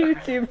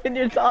YouTube and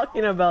you're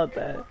talking about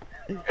that.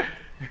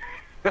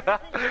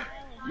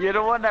 You're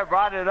the one that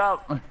brought it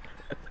up.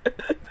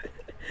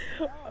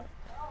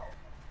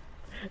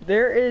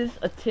 There is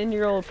a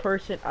 10-year-old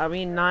person,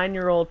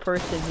 9-year-old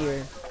person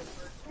here.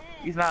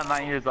 He's not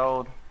 9 years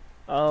old.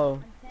 Oh,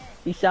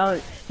 he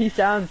sounds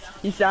 7.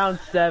 He sounds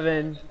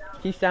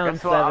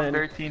Guess what? I'm 7.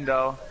 13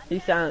 though.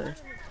 He's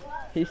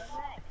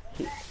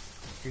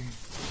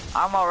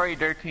I'm already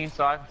 13,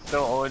 so I'm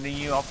still older than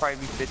you. I'll probably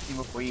be 15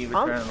 before you even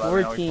I'm turn 11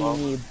 or 14, 12.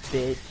 you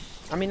bitch.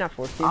 I mean, not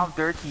 14. I'm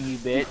 13, you I'm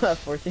not bitch.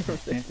 14 or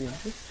 16.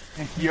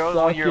 You're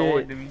Suck 1 year older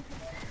it. than me.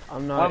 I'm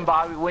When not.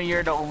 Bobby, when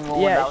you're the only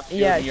one Yeah, without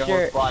yeah, shielding your whole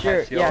sure, squad sure,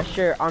 has shield. yeah,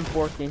 sure. I'm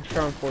 14.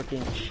 Sure, I'm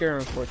 14. Sure,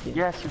 I'm 14.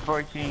 Yes, you're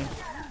 14.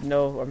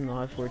 No, I'm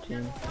not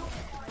 14.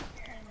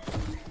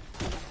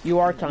 You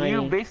are tiny.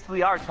 You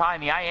basically are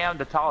tiny. I am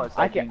the tallest.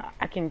 I think.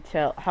 I can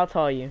tell. How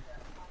tall are you?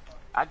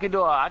 I could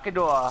do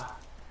a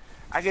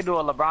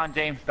LeBron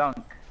James dunk.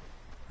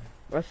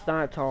 That's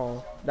not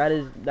tall.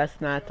 That's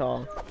not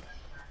tall.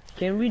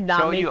 Can we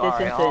not So make you this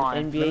are. into Hold on.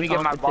 an NBA Let me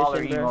get my baller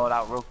competition, bro? emote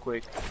out real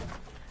quick.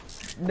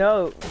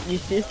 No, you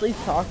seriously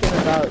talking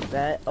about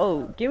that?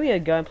 Oh, give me a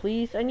gun,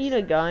 please. I need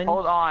a gun.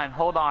 Hold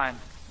on.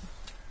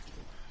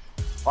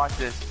 Watch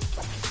this.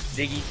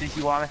 Diggy, since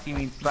you want to see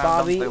me slam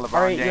Bobby, dunk like LeBron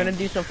alright, James. you wanna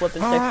do some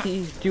flipping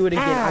sexy? Do it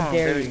again, I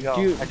dare There you. we go.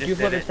 Do I just do did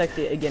flipping it.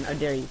 sexy again, I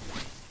dare you.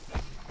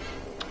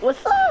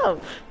 What's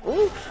up?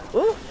 Ooh,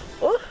 ooh,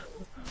 ooh.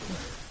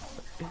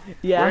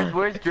 Yeah.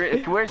 Where's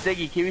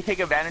Diggy? Can we take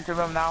advantage of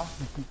him now?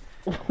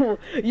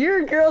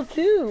 You're a girl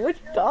too. What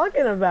you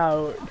talking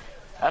about?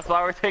 That's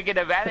why we're taking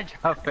advantage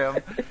of him.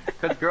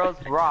 Cause girls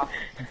rock.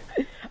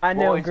 I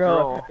know, Boys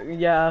girl.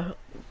 Yeah.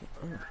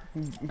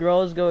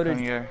 Girls go Come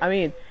to. here. I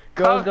mean,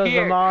 girls Come go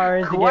here. to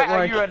Mars to Why get are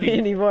more you running?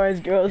 candy bars.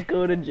 Girls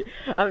go to.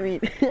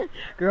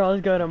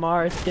 Girls go to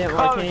Mars to get more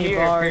Come candy here.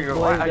 bars. Why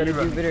Boys are go to you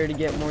running? Jupiter to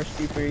get more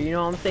super. You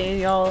know what I'm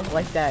saying, y'all?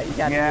 Like that. You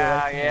gotta do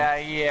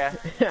Yeah.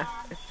 it.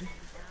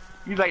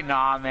 He's like,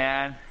 nah,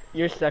 man.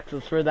 You're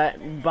sexist for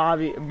that,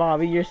 Bobby.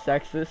 Bobby, you're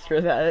sexist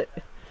for that.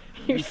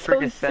 You're You so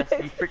freaking sick.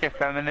 you freaking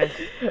feminist.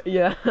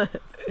 Yeah.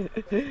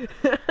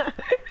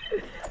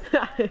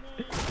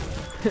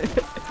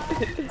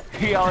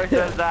 He always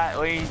says that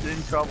when he's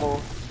in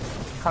trouble.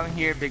 Come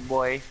here, big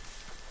boy.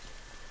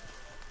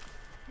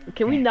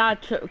 Can we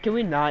not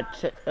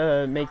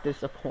make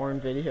this a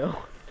porn video?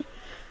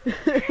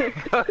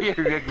 Come here,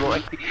 big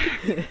boy.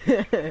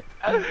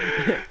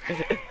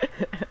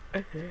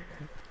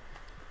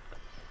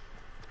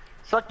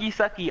 Sucky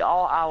sucky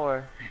all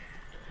hour.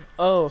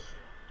 Oh,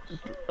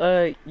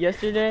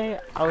 yesterday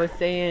I was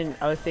saying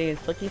sucky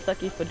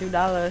sucky for $2,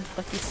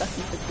 sucky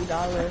sucky for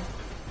 $2.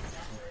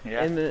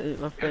 Yeah.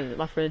 And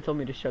my friend told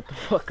me to shut the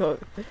fuck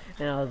up,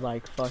 and I was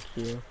like, fuck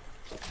you.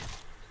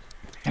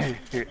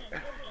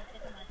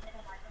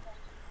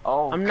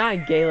 Oh. I'm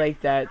not gay like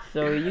that,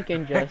 so you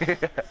can just.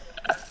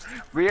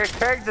 But your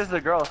character's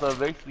a girl, so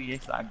basically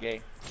it's not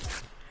gay.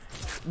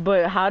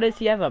 But how does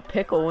he have a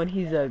pickle when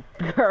he's a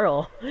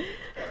girl?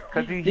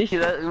 Cause we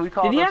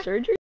call did he them have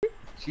surgery?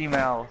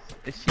 she-males.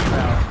 It's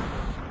she-males.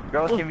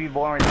 Girls can be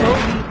born with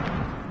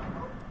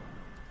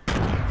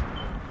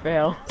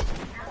Fail.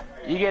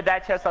 You get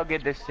that chest, I'll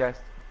get this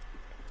chest.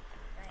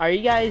 Are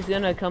you guys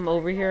gonna come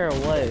over here or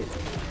what?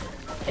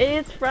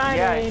 It's Friday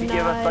Yeah, if you night.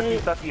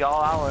 give us sucky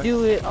all hour.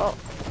 Do it. Oh,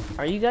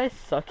 are you guys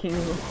sucking?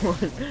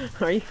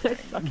 Are you guys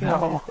sucking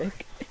on my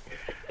dick?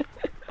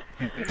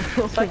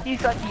 Sucky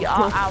sucky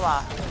all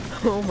hour.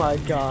 Oh my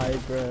god,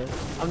 bro.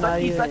 I'm not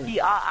even. Sucky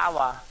all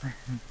hour.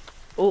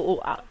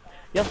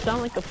 Y'all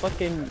sound like a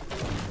fucking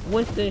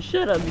Winston.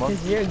 Shut up,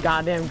 because you're a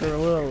goddamn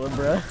gorilla,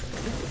 bro.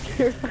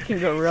 You're a fucking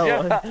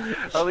gorilla.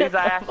 At least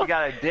I actually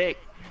got a dick.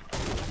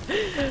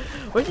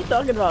 What you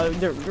talking about?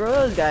 The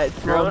gorillas got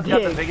small Gorillas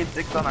got the dicks. biggest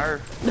dicks on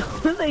earth.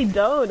 No, they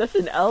don't. That's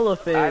an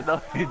elephant. I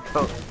know you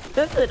don't.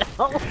 That's an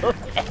elephant,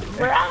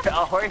 bro.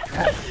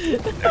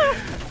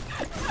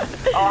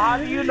 Oh, how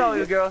do you know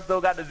the girls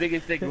still got the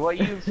biggest dick? What,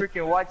 you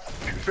freaking watch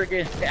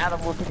freaking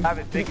animals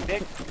having big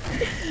dicks?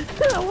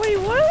 Wait,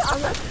 what?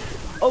 I'm not...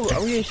 Oh,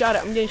 I'm getting shot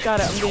at. I'm getting shot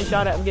at. I'm getting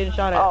shot at. I'm getting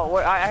shot at. Oh,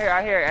 wait,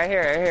 I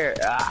hear.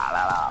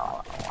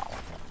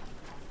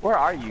 Where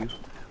are you?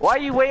 Why are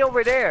you way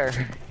over there?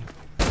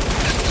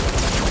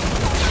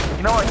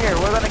 You know what? Here,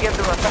 we're gonna give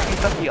them a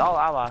sucky all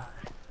hour.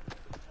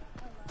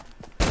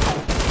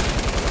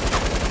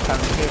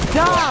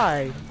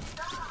 Die!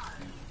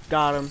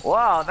 Got him.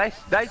 Wow, nice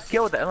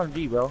kill with the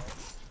LMG, bro.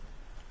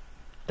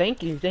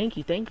 Thank you.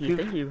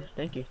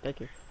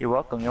 You're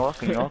welcome.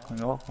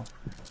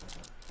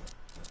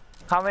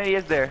 How many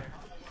is there?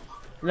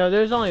 No,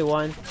 there's only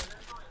one.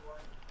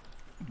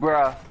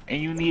 Bruh,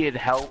 and you needed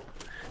help?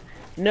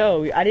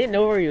 No, I didn't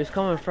know where he was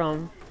coming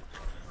from.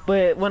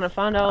 But when I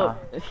found out,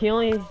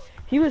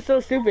 he was so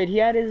stupid. He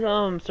had his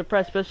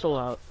suppressed pistol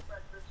out.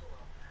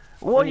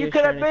 Well, you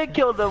could have been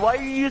killed him. Why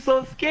are you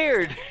so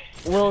scared?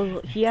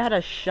 Well, he had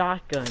a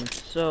shotgun,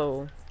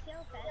 so...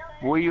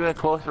 Were you in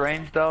close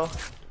range, though?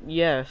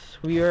 Yes,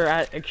 we were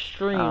at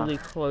extremely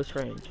close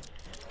range.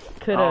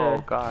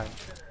 Oh, God.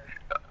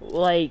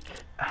 Like...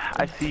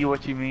 I see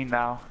what you mean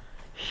now.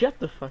 Shut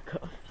the fuck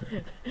up.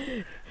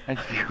 I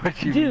see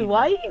what you mean. Dude,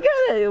 why you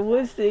gotta,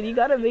 Winston, you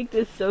gotta make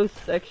this so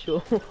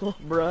sexual,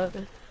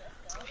 bruh.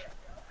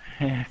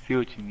 I see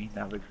what you mean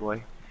now, big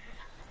boy.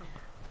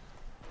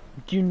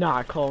 Do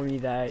not call me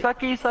that.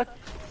 Sucky, suck.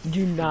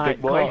 Do not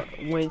Big boy.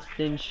 call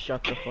Winston,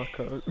 shut the fuck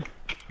up.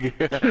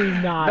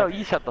 Do not. No,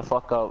 you shut the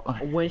fuck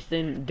up.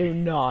 Winston, do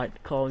not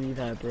call me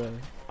that, bro.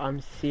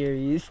 I'm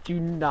serious. Do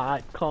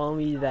not call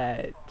me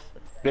that.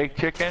 Big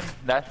chicken?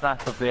 That's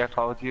not something I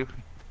called you.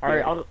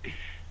 Alright,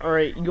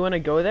 alright, you wanna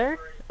go there?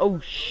 Oh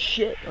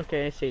shit.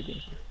 Okay, I saved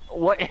you.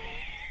 What?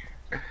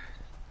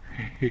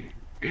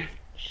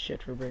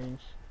 Shit for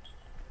brains.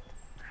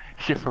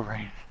 Shit for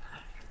brains.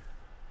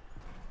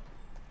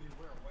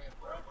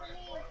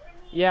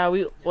 Yeah,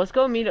 let's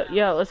go meet up.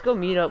 Yeah, let's go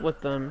meet up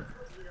with them.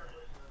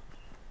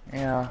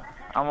 Yeah,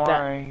 I'm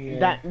alright here.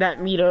 That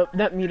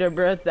meetup,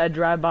 bro. That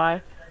drive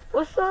by.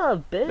 What's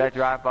up, bitch? That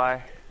drive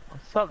by.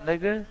 What's up,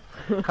 nigga?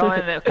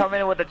 Come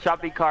in with a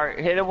choppy cart.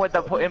 Hit him with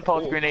the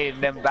impulse grenade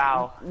and then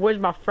bow. Where's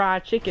my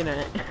fried chicken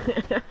at?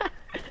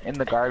 In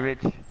the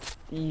garbage.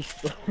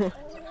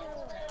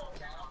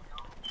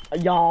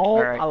 Y'all,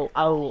 right.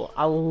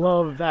 I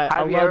love that.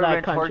 Have I you love ever that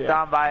been country. twerked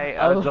on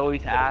by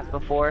Zoe's ass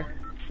before?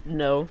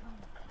 No.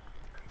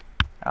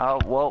 Oh,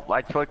 well,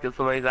 I twerked on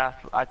somebody's ass.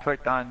 I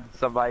twerked on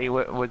somebody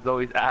with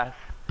Zoe's ass.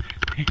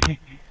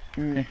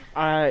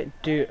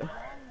 Dude.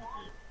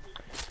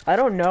 I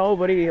don't know,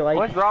 but he like.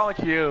 What's wrong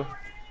with you?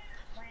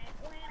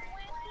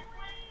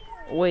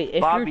 Wait,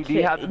 if Bobby, you're do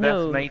you have the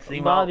best mates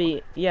emote?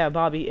 Bobby, yeah,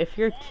 Bobby, if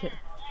you're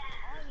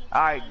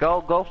Alright,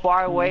 go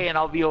far away and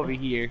I'll be over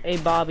here. Hey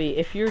Bobby,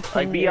 if you're 10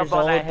 Like, be years up on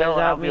old, that hill does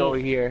and I'll that be over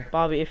mean here.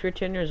 Bobby, if you're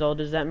 10 years old,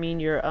 does that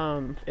mean you're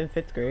in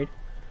 5th grade?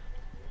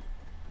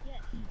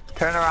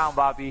 Turn around,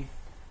 Bobby.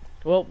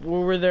 Well,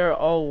 we were there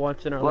all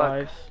once in our Look.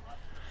 lives.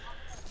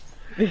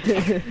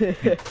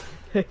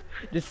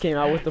 Just came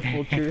out with the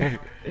full truth.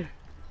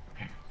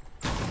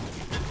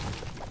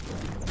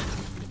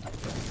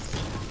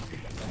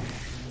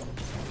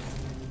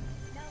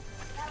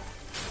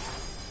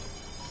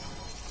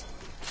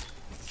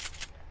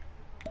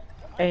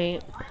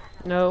 Ain't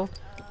no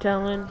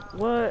telling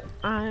what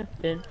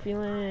I've been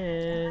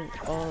feeling.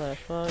 All that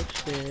fuck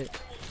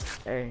shit.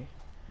 Hey.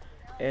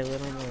 A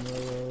little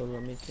more,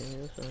 let me see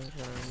the sunshine,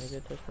 make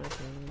it touch my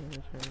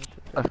skin.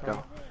 Let's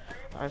go.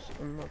 I'm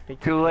a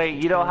big Too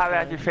late. You don't have it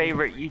as your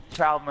favorite. You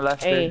child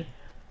molester. Hey,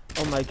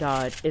 oh my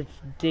God, it's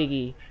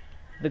Diggy,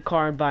 the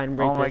Carbine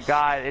rapist. Oh my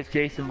God, it's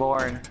Jason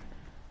Bourne.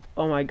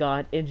 Oh my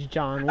God, it's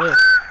John Wick.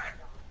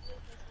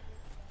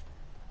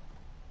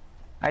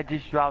 I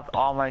just dropped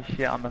all my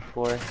shit on the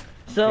floor.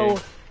 So,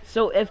 Okay.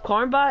 so if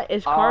Carbine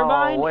is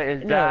Carbine, Oh, what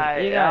is no,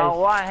 that? you guys. I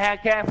want a hand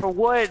cannon for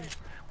wood.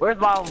 Where's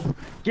my?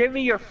 Give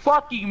me your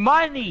fucking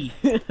money.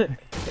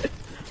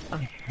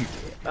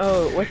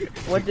 Oh,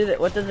 what does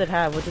it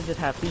have? What does it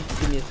have? Please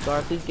give me a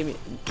scar. Please give me.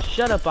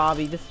 Shut up,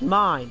 Bobby. This is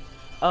mine.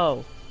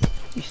 Oh,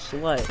 you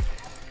slut.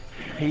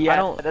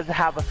 Yeah, it doesn't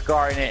have a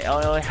scar in it. It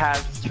only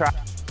has trap.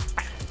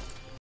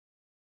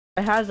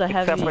 It has a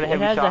heavy. Except for the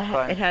heavy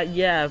shotgun. It had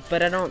yeah,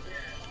 but I don't.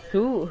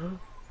 Who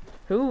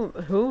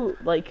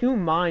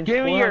minds?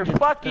 Give me your 400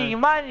 fucking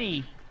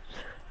money.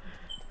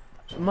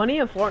 Money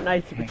in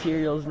Fortnite's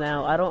materials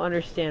now. I don't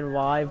understand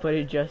why, but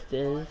it just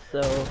is.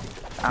 So you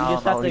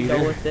just have to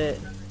go with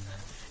it.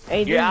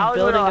 Hey, this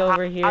building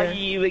over here. How do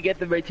you even get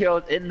the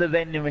materials in the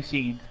vending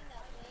machine?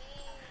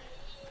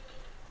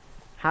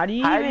 How do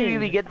you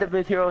even get the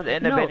materials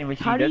in the vending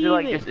machine? Does it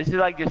like just? Is it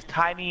like just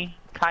tiny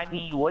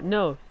wood?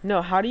 No.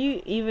 How do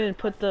you even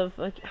put the?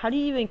 How do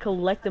you even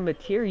collect the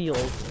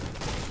materials?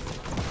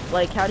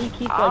 Like, how do you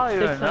keep like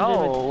 600?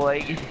 Know.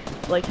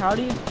 Like, how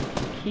do you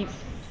keep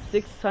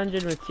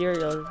 600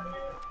 materials?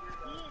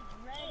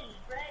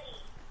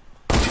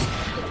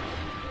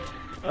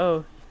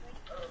 Oh,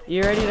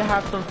 you ready to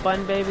have some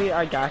fun, baby?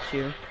 I got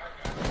you.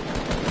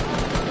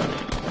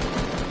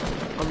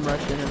 I'm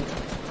rushing him.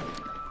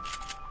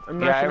 I'm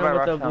rushing him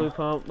with the blue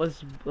pump.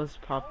 Let's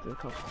pop the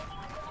couple.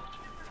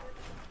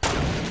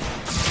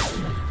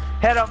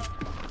 Hit him.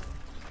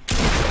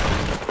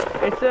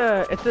 It's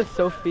a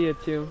Sophia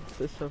too. It's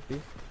a Sophia.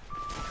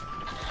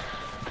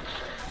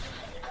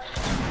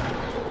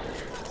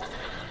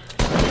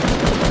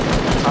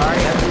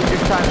 Alright, I think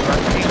you're trying to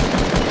rush me.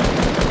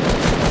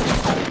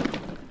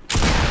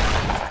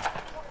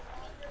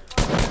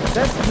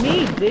 That's me,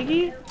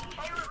 Diggy.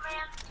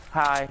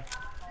 Hi.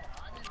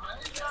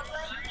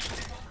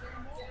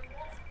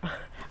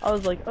 I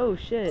was like, oh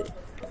shit.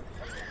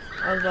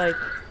 I was like,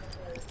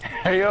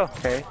 Are you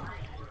okay?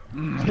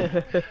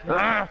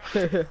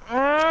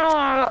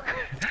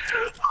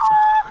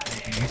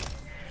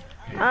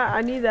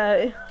 I need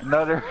that.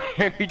 Another,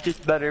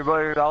 just another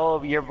butter all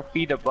over your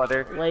peanut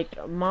butter. Like,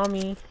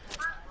 mommy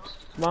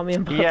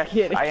and Yes,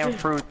 bucket. I am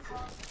fruit.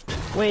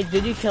 Wait,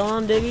 did you kill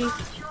him, Diggy?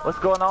 What's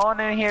going on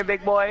in here,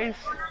 big boys?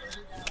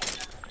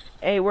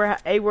 Hey,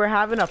 we're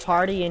having a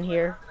party in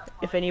here.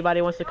 If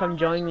anybody wants to come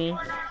join me.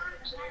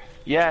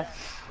 Yes.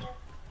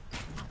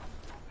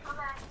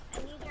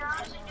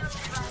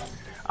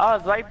 Oh,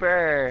 it's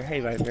Viper. Hey,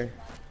 Viper.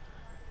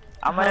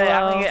 I'm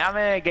in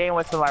a game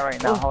with somebody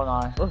right now. Hold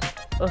on.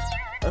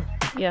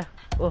 Yeah.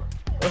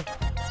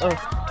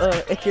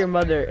 It's your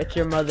mother. It's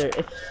your mother.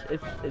 It's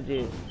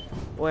dude.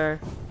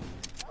 Where?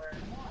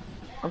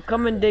 I'm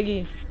coming,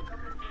 Diggy.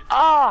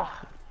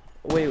 Ah!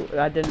 Wait,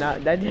 that did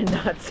not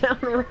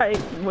sound right,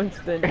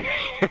 Winston.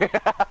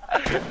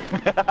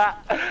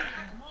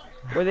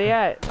 Where they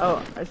at?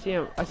 Oh, I see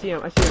him.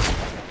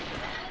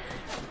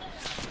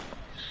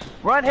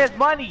 Run his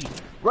money!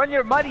 Run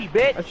your money,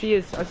 bitch! I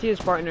see his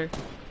partner.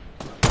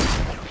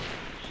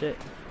 Shit.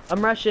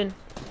 I'm rushing.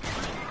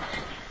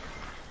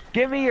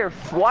 Give me your.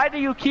 Why do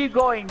you keep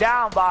going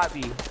down,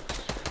 Bobby?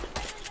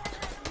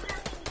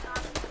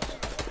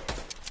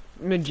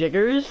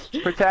 Majiggers?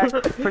 Protect.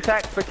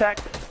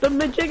 The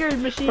Majiggers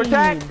machine!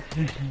 Protect!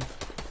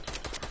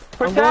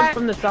 I'm going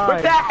from the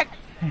side. Protect!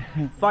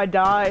 If I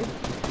die,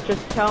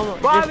 just tell me.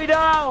 Bobby,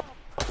 no!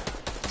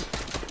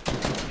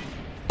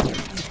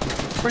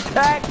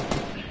 Protect!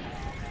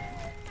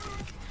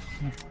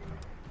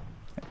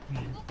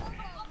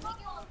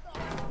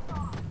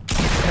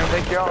 Here,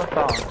 make your own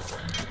song.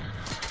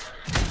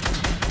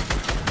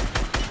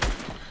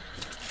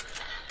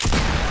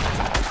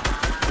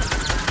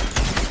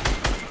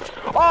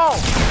 Oh!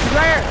 He's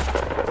right here!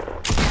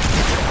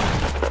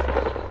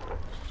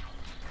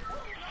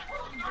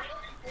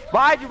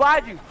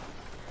 Behind you!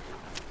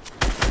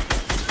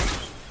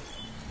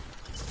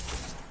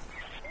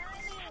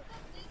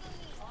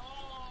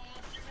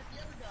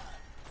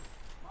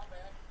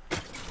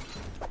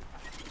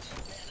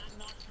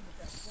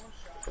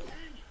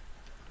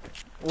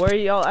 Where are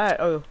y'all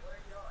at? Oh.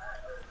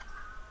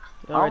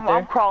 Right there?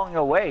 I'm crawling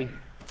away.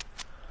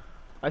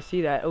 I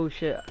see that. Oh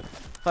shit.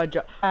 If I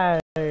drop.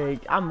 Hey,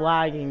 I'm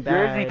lagging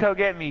bad. Jersey, come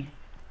get me.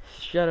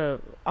 Shut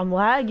up. I'm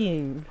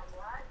lagging.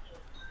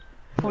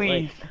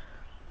 Please.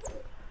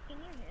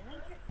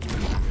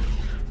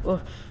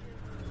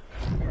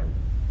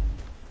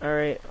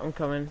 Alright, I'm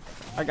coming.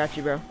 I got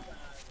you, bro.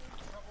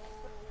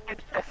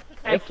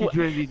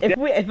 Jersey.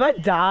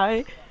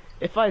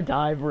 If I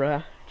die,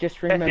 bruh,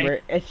 just remember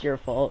it's your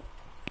fault.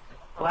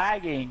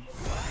 Lagging.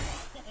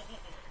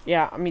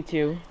 Yeah, me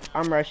too.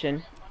 I'm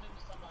rushing.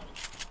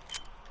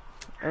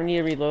 I need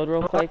to reload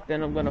real quick,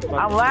 then I'm gonna fucking.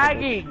 I'm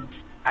lagging.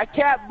 I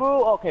can't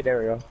move. Okay, there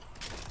we go.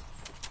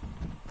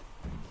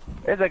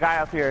 There's a guy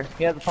up here.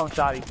 He has a pump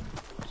shotty.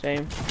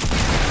 Same.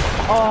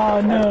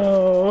 Oh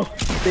no!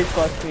 They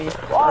fucked me.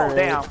 Oh,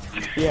 damn.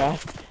 Yeah.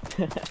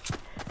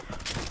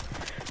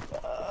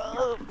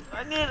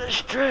 I need a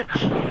stretch.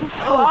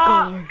 Oh,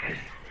 God.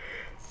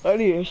 I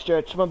need a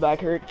stretch. My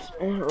back hurts.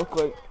 Real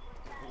quick.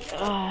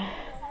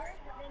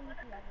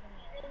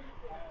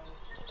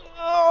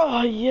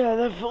 Oh, yeah,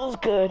 that feels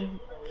good.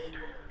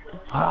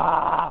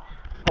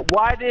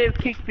 Why did it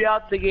kick you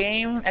out the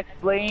game?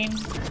 Explain.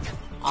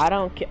 I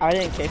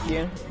didn't kick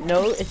you.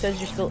 No, it says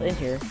you're still in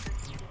here.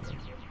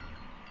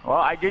 Well,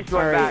 I just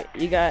went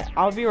back.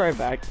 I'll be right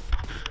back.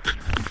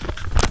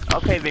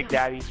 Okay, Big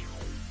Daddy.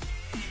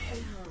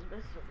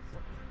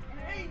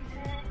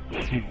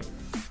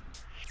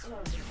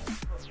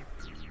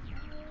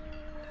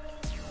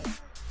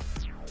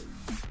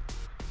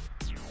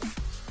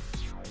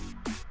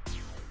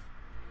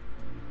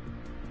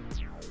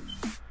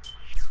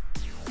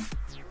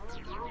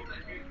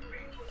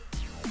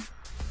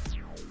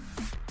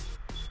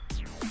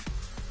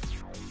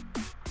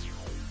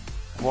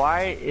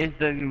 Why is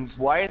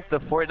the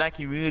Fortnite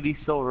community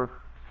so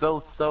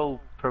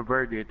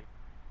perverted?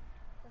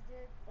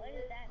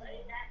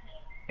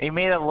 They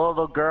made a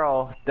little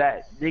girl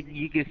that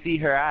you can see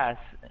her ass,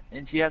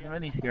 and she has a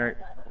mini skirt.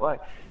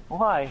 What?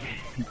 Why?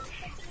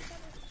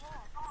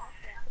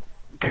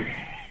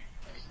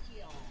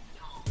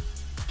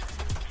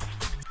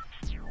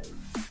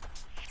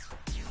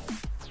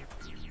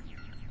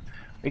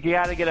 We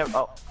gotta get him.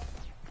 Oh.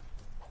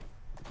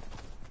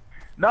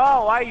 No,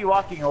 why are you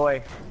walking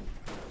away?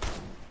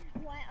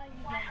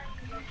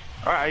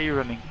 Why are you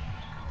running?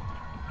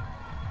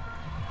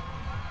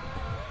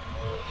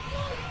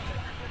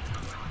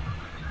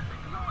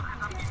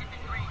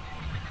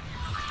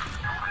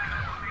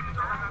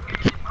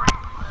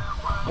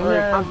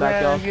 Alright, I'm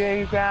back, y'all. Yeah,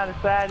 you found a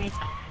fatty.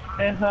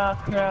 And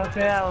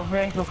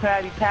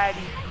patty.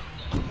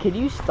 Can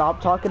you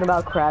stop talking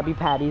about Krabby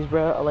Patties,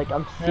 bro? Like,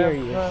 I'm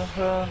serious.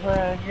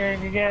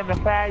 You get the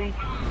fatty.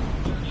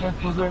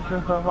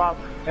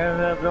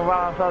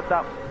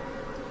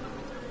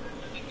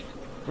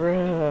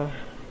 Bruh.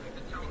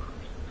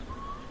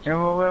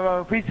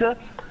 And pizza?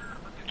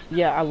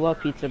 Yeah, I love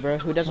pizza, bro.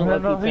 Who doesn't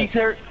love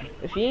pizza?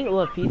 If you ain't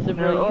love pizza,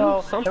 bro,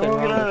 you something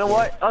wrong.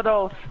 What are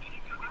those?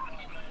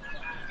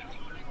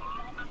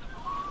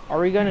 Are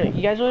we gonna?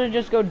 You guys wanna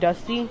just go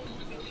Dusty?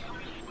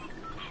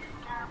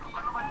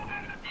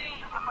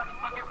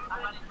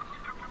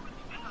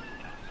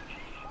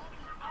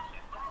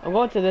 I'm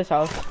going to this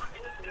house.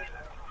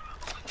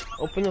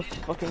 Open the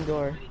fucking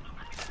door.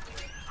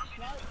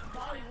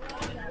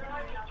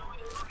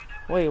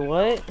 Wait,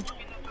 what?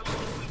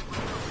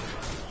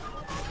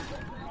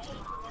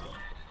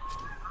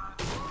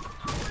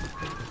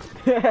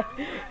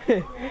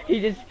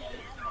 he just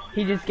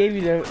gave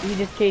you the he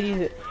just gave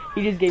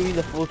you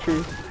the full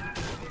truth.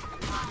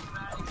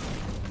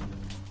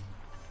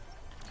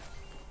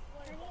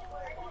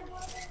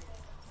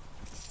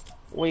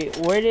 Wait,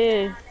 where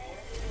did?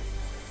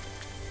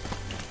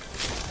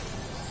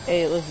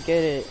 Hey, let's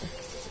get it.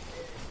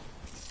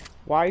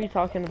 Why are you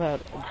talking about?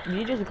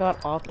 You just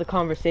got off the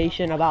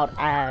conversation about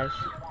Ash.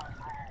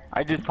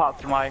 I just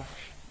popped my.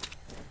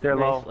 They're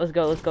Nice. low.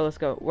 Let's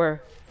go.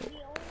 Where?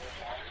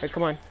 Hey,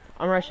 come on.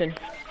 I'm rushing.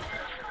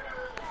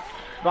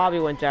 Bobby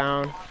went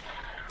down.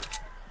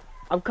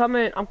 I'm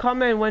coming,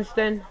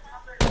 Winston.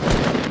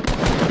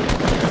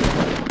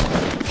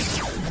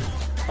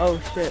 Oh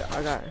shit,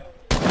 I got it.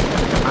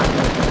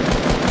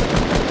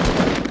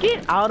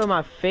 Get out of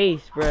my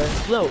face, bro.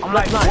 No, I'm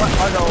like, what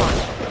are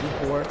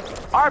those?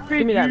 RPG.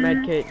 Give me that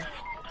med kit.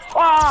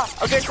 Ah!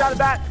 Okay, shot it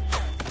back.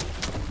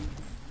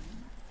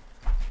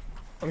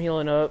 I'm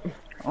healing up.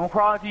 I'm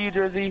crawling to you,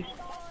 Jersey.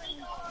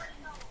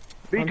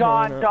 Be I'm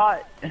gone, healing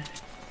Dot.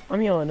 I'm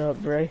healing up,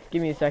 bro.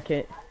 Give me a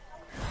second.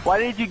 Why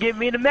did you give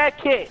me the med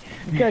kit?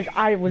 Because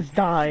I was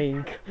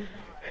dying.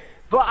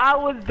 But I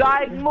was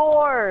dying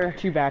more.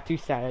 Too bad, too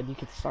sad. You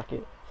could suck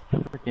it.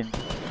 Freaking.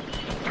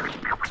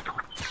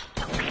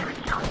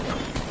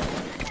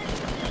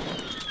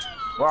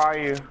 Where are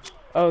you?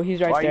 Oh, he's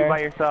right Why there. are you by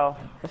yourself?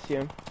 I see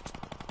him.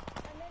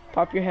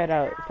 Pop your head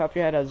out. Pop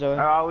your head out,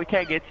 Zoe. We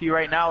can't get to you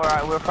right now.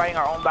 We're fighting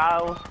our own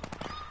battles.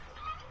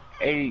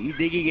 Hey, you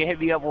think you can hit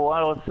me up with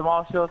one of those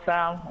small shield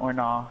sound or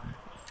no?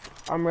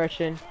 I'm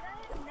rushing.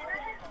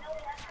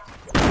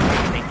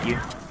 Thank you.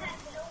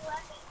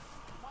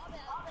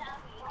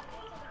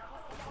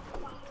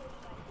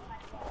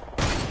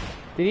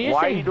 Did he just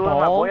Why say are you doing ball?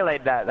 my boy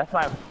like that? That's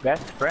my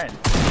best friend.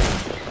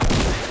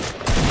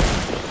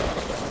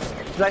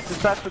 He's like the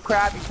such a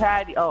Krabby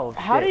Patty. Oh,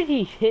 How shit. did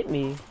he hit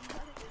me?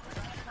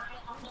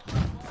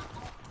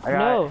 I got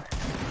No. it.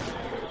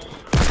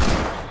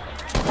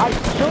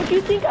 Don't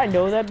you think I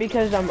know that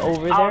because I'm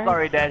over there? I was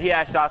already dead. He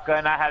had a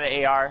shotgun. I had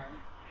an AR.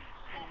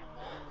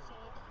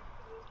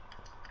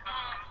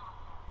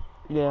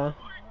 Yeah.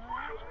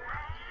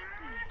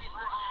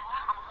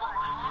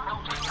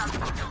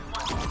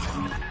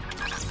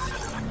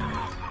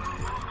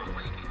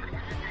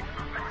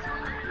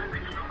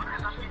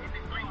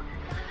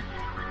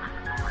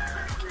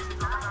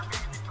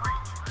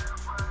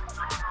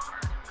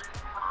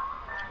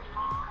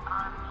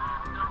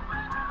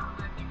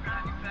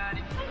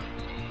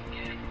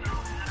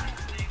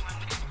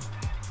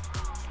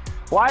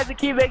 Why does it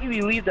keep making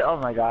me leave the? Oh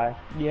my god.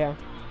 Yeah.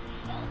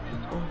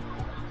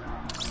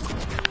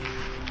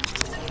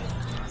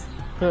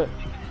 Huh.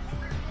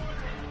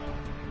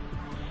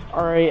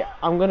 Alright,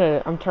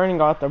 I'm turning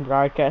off the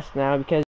broadcast now because